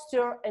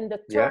posture and the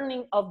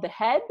turning of the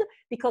head,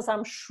 because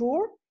I'm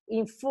sure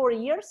in 4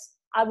 years,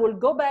 I will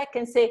go back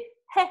and say,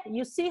 hey,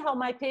 you see how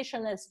my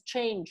patient has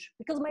changed?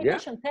 Because my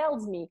patient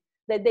tells me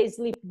that they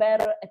sleep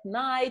better at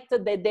night,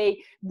 that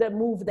they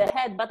move the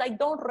head, but I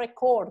don't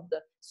record.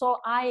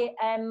 So I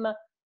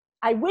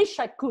wish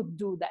I could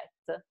do that.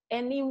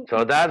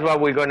 So that's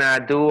what we're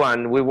gonna do,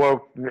 and we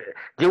work.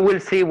 You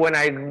will see when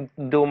I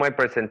do my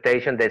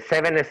presentation the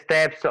 7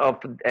 steps of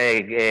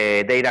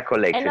data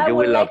collection. And I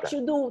will love let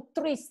you do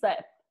 3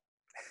 steps.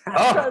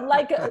 Oh. So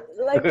like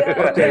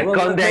okay, well,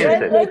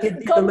 condense it. Make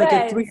it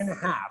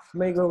 3.5.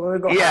 Make it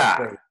go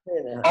halfway.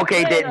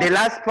 Okay, the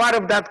last part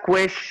of that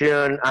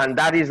question, and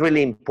that is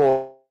really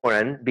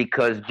important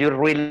because you're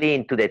really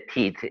into the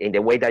teeth in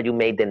the way that you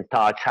made them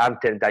touch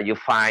after that you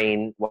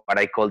find what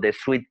I call the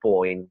sweet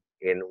point,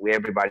 and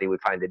everybody will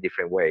find a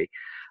different way.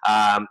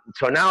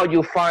 So now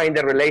you find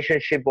the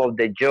relationship of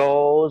the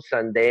jaws,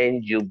 and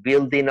then you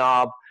building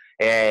up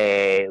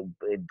a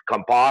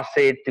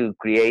composite to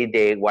create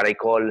the what I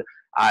call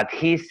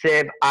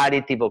adhesive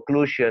additive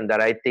occlusion, that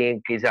I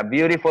think is a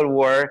beautiful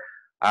word.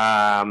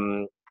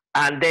 And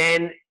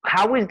then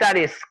how is that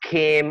a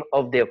scheme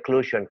of the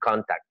occlusion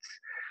contacts?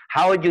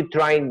 How are you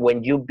trying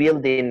when you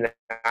build in,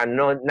 and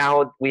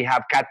now we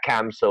have CAD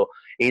CAM, so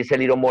it's a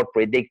little more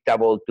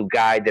predictable to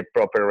guide the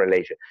proper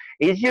relation.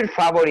 Is your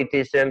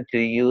favoritism to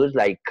use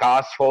like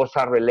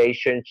cos-fossa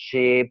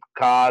relationship,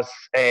 interdental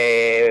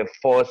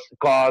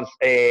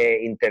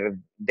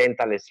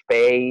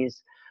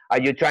space? Are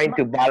you trying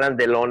to balance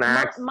the long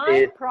axis?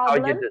 My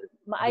problem,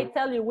 I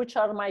tell you which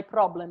are my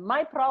problem.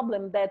 My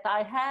problem that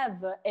I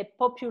have a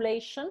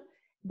population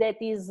that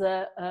is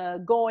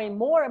going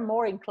more and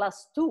more in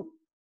class 2.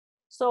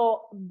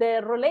 So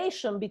the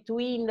relation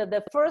between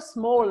the first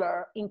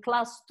molar in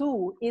class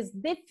 2 is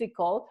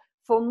difficult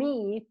for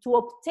me to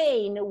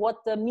obtain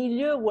what the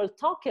milieu will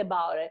talk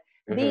about it.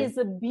 This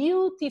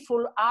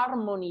beautiful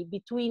harmony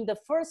between the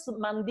first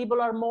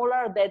mandibular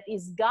molar that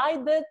is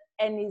guided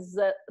and is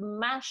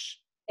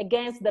mashed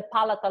against the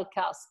palatal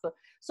cusp.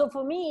 So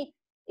for me,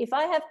 if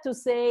I have to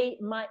say,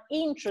 my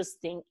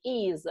interesting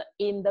is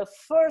in the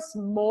first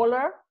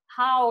molar,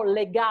 how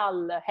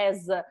Legal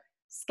has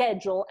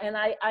schedule, and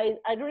I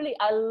really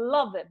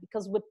love it,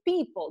 because with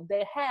people,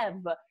 they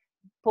have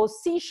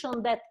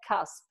positioned that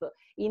cusp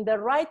in the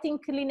right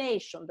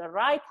inclination, the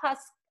right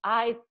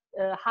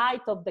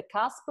height of the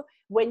cusp.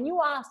 When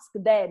you ask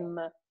them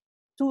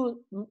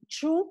to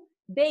chew,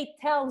 they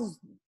tell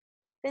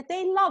that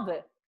they love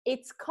it.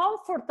 It's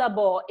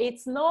comfortable,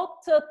 it's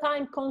not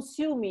time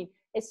consuming.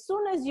 As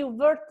soon as you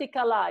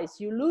verticalize,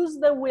 you lose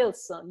the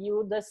Wilson,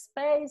 the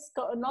space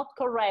not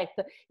correct.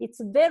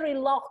 It's very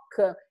lock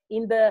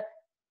in the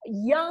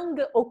young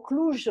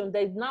occlusion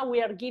that now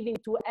we are giving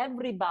to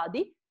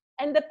everybody,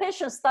 and the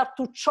patients start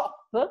to chop.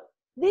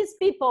 These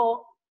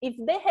people if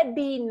they had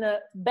been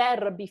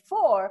better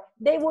before,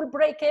 they will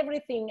break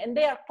everything and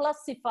they are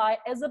classified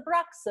as a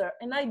Braxer.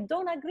 And I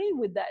don't agree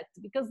with that,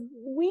 because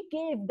we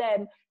gave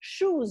them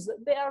shoes.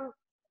 They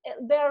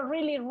are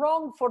really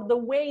wrong for the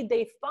way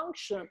they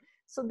function.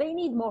 So they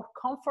need more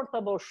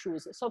comfortable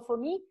shoes. So for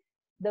me,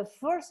 the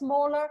first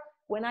molar,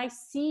 when I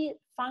see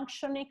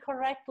functioning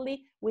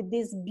correctly with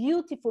this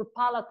beautiful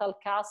palatal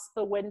cusp,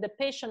 when the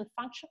patient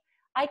function,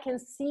 I can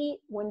see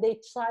when they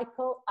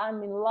cycle,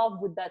 I'm in love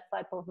with that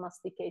type of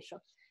mastication.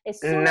 As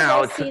soon as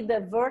I see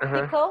the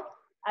vertical,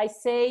 I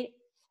say,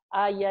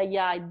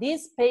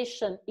 this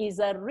patient is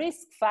a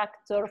risk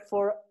factor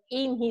for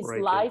in his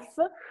life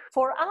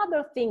for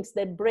other things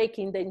that break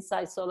in the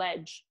incisal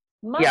edge.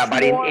 Much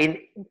but more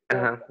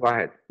go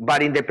ahead.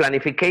 But in the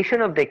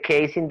planification of the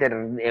case in the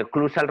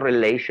occlusal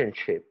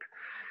relationship,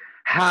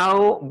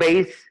 how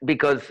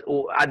because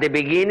at the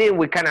beginning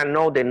we kind of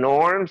know the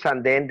norms,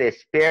 and then the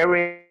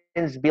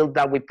experience build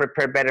that we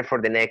prepare better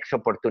for the next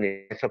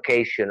opportunity, next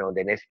occasion, or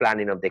the next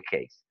planning of the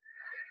case.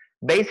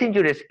 Based on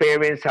your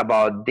experience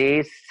about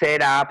this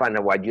setup and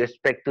what you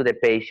expect to the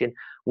patient,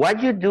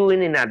 what you're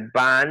doing in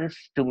advance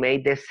to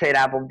make the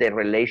setup of the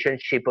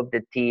relationship of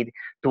the teeth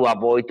to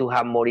avoid to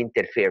have more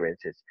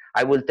interferences.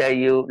 I will tell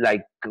you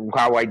like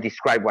how I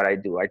describe what I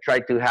do. I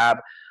try to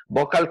have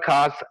vocal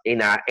cusp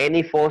in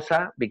any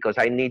fossa, because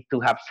I need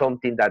to have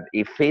something that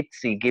it fits,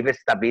 it gives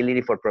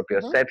stability for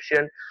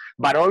proprioception,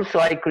 but also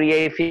I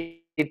create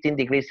 15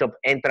 degrees of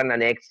entrance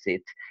and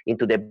exit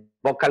into the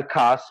vocal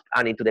cusp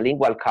and into the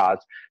lingual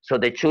cusp. So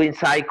the chewing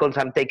cycles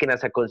I'm taking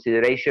as a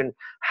consideration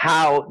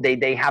how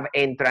they have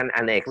entrance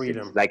and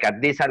exits, like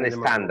at this and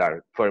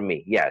standard for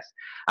me, yes.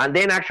 And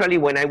then actually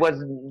when I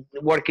was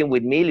working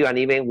with Milio and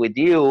even with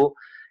you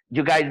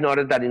guys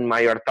noticed that in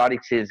my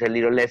orthotics is a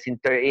little less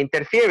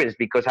interference,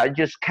 because I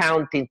just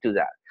count into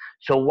that.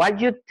 So what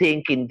you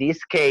think in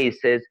these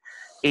cases,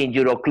 in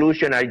your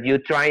occlusion, are you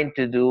trying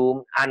to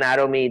do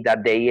anatomy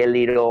that they a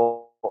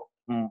little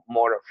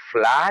more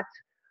flat,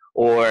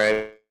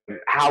 or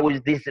how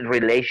is this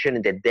relation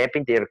in the depth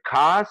in their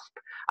cusp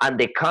and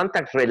the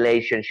contact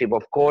relationship?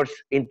 Of course,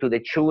 into the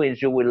chewings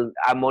you will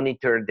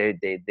monitor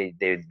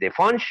the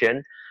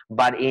function,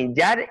 but in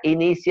that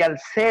initial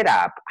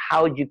setup,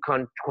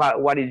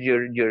 what is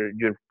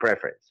your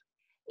preference?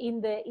 In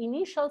the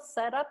initial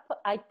setup,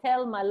 I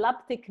tell my lab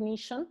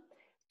technician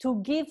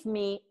to give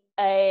me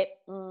a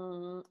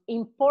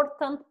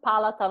important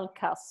palatal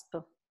cusp.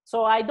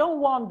 So I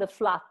don't want the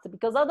flat,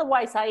 because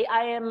otherwise I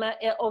am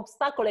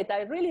obstaculate.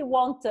 I really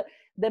want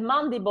the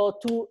mandible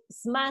to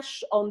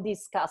smash on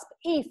this cusp,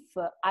 if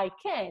I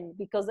can,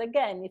 because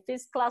again, if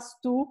it's class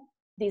 2,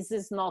 this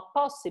is not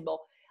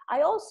possible.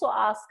 I also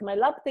ask my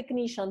lab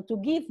technician to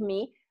give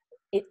me,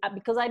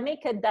 because I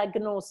make a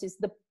diagnosis,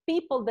 the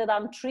people that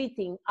I'm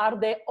treating are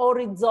the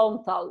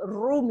horizontal,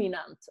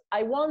 ruminant.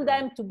 I want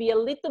them to be a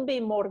little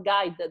bit more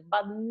guided,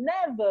 but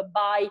never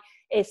by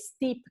a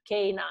steep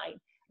canine.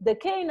 The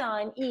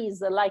canine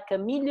is, like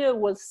Emilio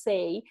will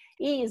say,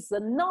 is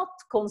not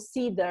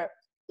considered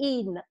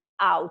in,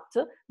 out.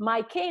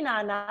 My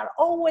canine are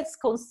always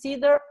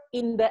considered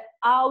in the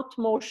out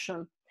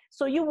motion.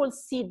 So you will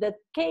see that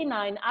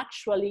canine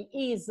actually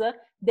is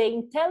the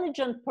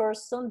intelligent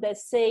person that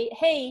say,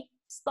 hey,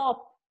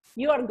 stop,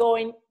 you are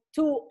going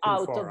too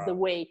out of the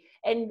way,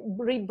 and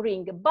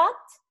rebring. But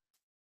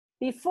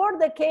before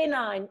the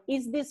canine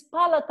is this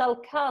palatal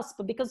cusp,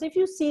 because if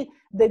you see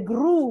the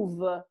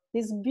groove,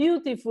 this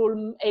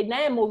beautiful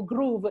enamel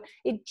groove,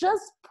 it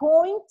just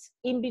points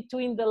in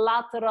between the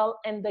lateral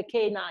and the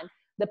canine.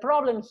 The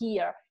problem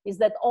here is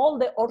that all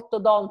the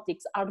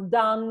orthodontics are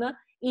done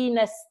in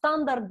a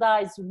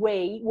standardized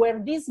way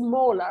where this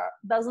molar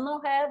does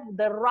not have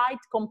the right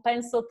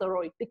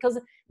compensatory, because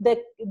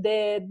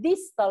the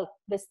distal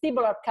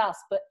vestibular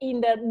cusp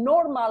in the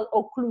normal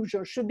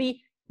occlusion should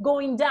be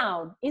going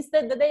down.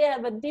 Instead, they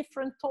have a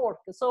different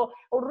torque. So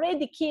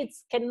already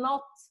kids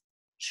cannot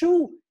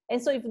chew.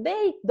 And so if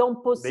they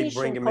don't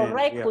position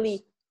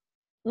correctly,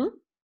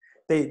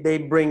 they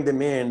bring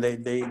them in,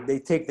 they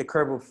take the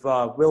curve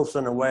of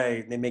Wilson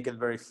away, they make it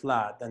very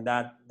flat, and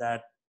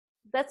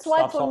that's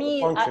why for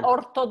me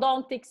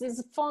orthodontics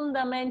is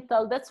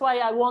fundamental. That's why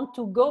I want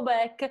to go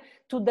back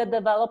to the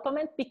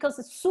development, because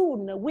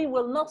soon we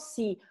will not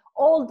see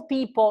old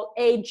people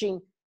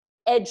aging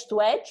edge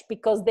to edge,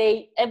 because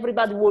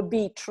everybody will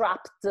be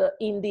trapped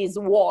in this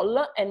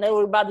wall and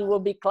everybody will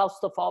be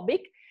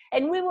claustrophobic,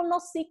 and we will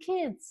not see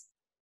kids.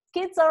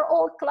 Kids are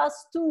all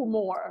class 2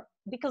 more,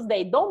 because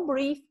they don't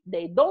breathe,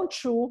 they don't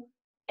chew,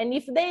 and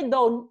if they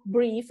don't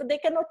breathe, they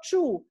cannot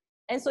chew.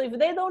 And so if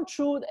they don't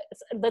chew,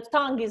 the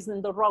tongue is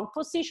in the wrong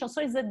position,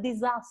 so it's a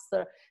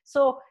disaster.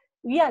 So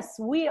yes,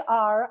 we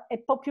are a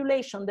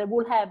population that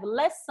will have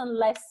less and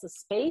less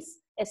space,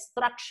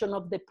 extraction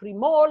of the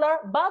premolar,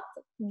 but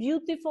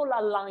beautiful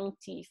aligned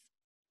teeth.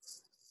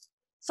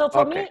 So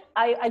for me,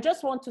 I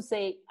just want to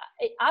say,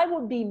 I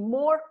would be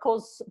more,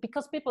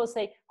 because people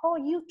say, oh,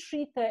 you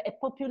treat a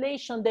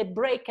population that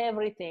break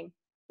everything.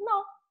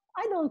 No,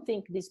 I don't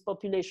think this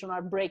population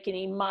are breaking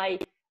in my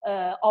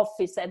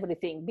office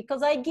everything,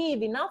 because I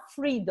give enough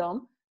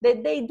freedom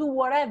that they do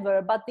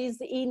whatever, but is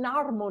in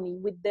harmony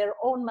with their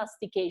own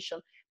mastication.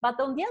 But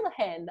on the other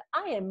hand,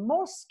 I am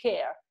more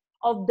scared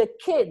of the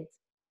kid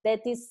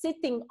that is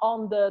sitting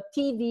on the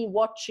TV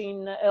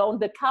watching, on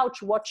the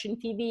couch watching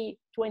TV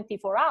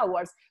 24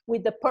 hours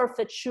with the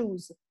perfect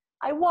shoes.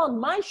 I want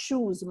my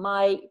shoes,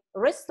 my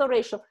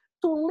restoration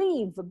to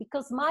live,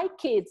 because my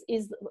kids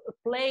is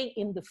playing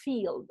in the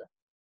field.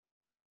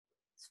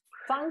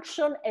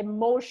 Function and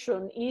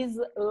motion is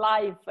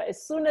life.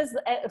 As soon as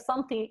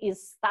something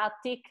is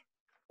static,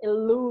 it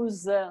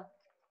lose.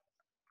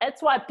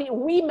 That's why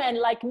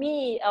women like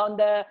me on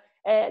the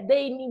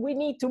we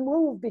need to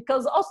move,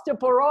 because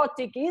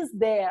osteoporotic is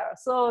there.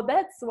 So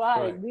that's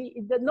why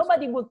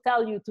nobody will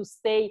tell you to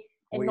stay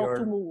and not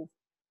to move.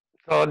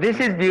 So this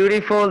is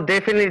beautiful.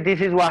 Definitely,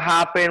 this is what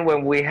happened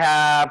when we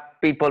have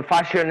people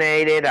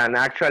fascinated, and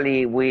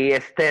actually we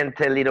extend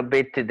a little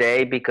bit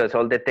today because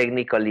all the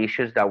technical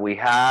issues that we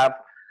have.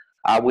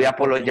 We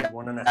apologize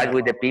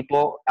with the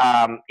people.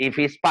 If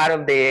it's part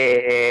of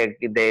the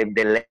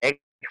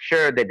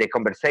lecture, the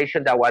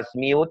conversation that was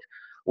mute,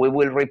 we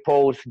will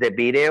repost the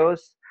videos.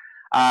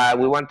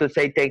 We want to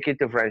say thank you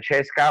to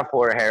Francesca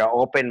for her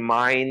open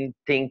mind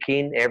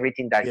thinking,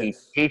 everything that he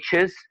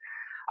teaches.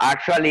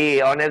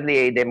 Actually,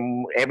 honestly,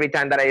 every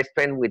time that I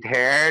spend with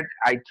her,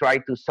 I try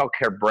to suck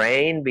her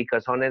brain,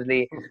 because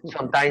honestly,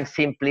 sometimes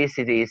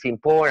simplicity is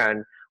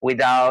important.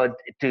 Without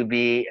to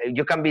be,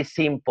 you can be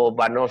simple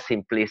but not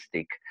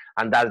simplistic,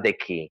 and that's the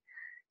key.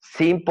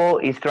 Simple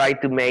is try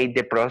to make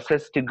the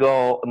process to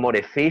go more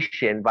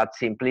efficient, but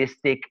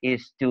simplistic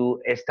is to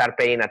start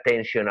paying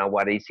attention on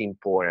what is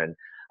important,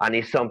 and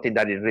it's something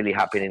that is really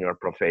happening in our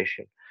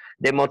profession.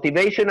 The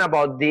motivation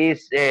about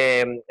this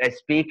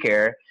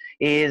speaker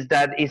is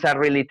that it's a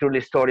really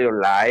truly story of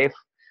life,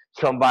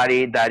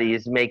 somebody that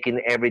is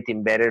making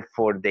everything better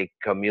for the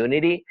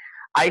community.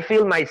 I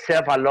feel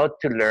myself a lot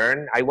to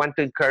learn. I want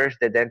to encourage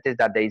the dentists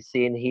that they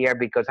see in here,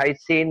 because I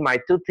seen my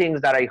two things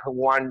that I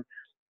want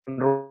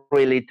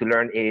really to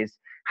learn is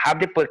have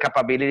the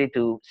capability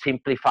to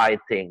simplify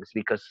things,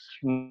 because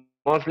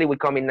mostly we're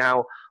coming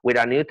now with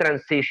a new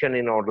transition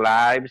in our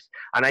lives,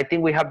 and I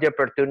think we have the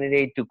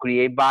opportunity to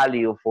create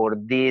value for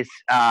these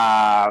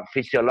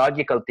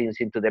physiological things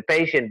into the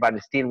patient,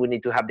 but still we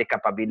need to have the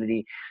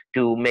capability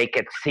to make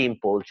it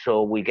simple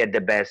so we get the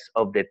best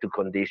of the two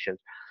conditions.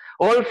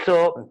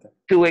 Also,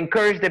 to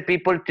encourage the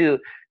people to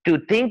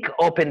think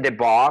open the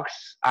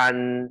box,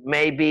 and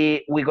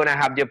maybe we're going to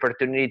have the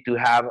opportunity to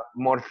have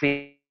more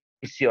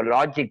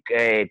physiologic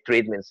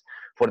treatments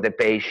for the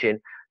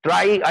patient.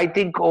 I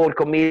think our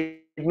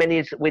commitment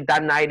is with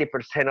that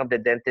 90% of the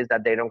dentists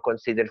that they don't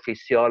consider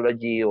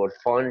physiology or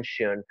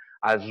function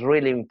as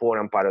really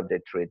important part of the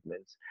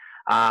treatments.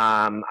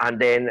 And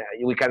then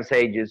we can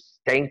say just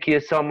thank you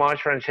so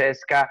much,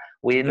 Francesca.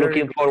 We're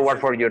looking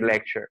forward for your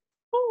lecture.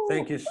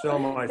 Thank you so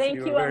much. Thank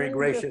you you, were very Amigo.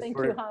 gracious. Thank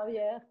you,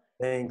 Javier.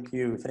 Thank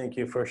you. Thank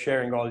you for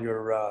sharing all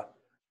your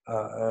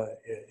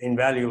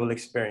invaluable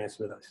experience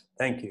with us.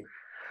 Thank you.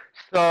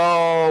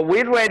 So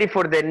we're ready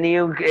for the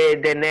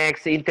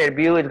next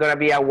interview. It's going to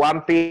be at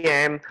 1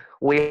 p.m.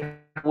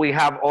 We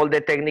have all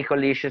the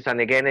technical issues, and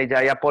again,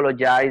 I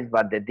apologize,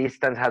 but the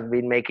distance has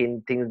been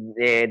making things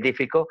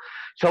difficult.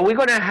 So we're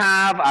going to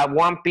have at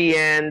 1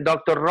 p.m.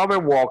 Dr. Robert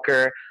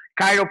Walker,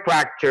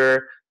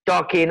 chiropractor,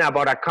 talking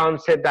about a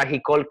concept that he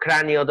called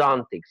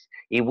craniodontics.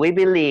 If we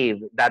believe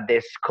that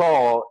the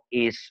skull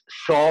is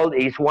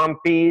one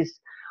piece,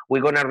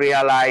 we're going to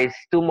realize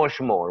too much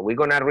more. We're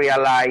going to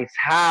realize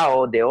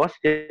how the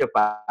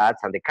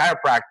osteopaths and the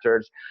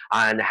chiropractors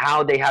and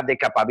how they have the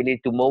capability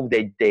to move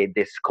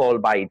the skull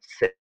by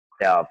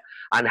itself,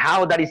 and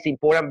how that is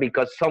important,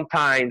 because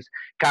sometimes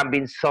can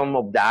be some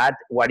of that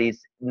what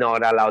is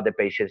not allow the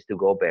patients to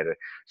go better.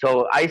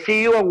 So I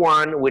see you at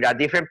one with a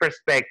different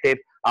perspective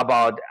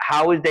about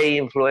how is the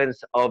influence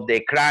of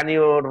the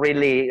cranial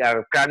release,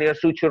 cranial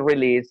suture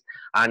release,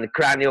 and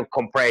cranial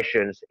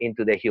compressions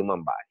into the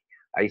human body.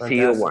 I see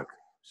you one.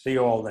 See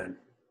you all then.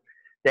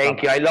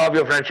 Thank you. I love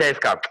you,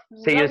 Francesca.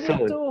 See you soon.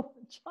 You too.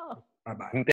 Ciao. Bye-bye.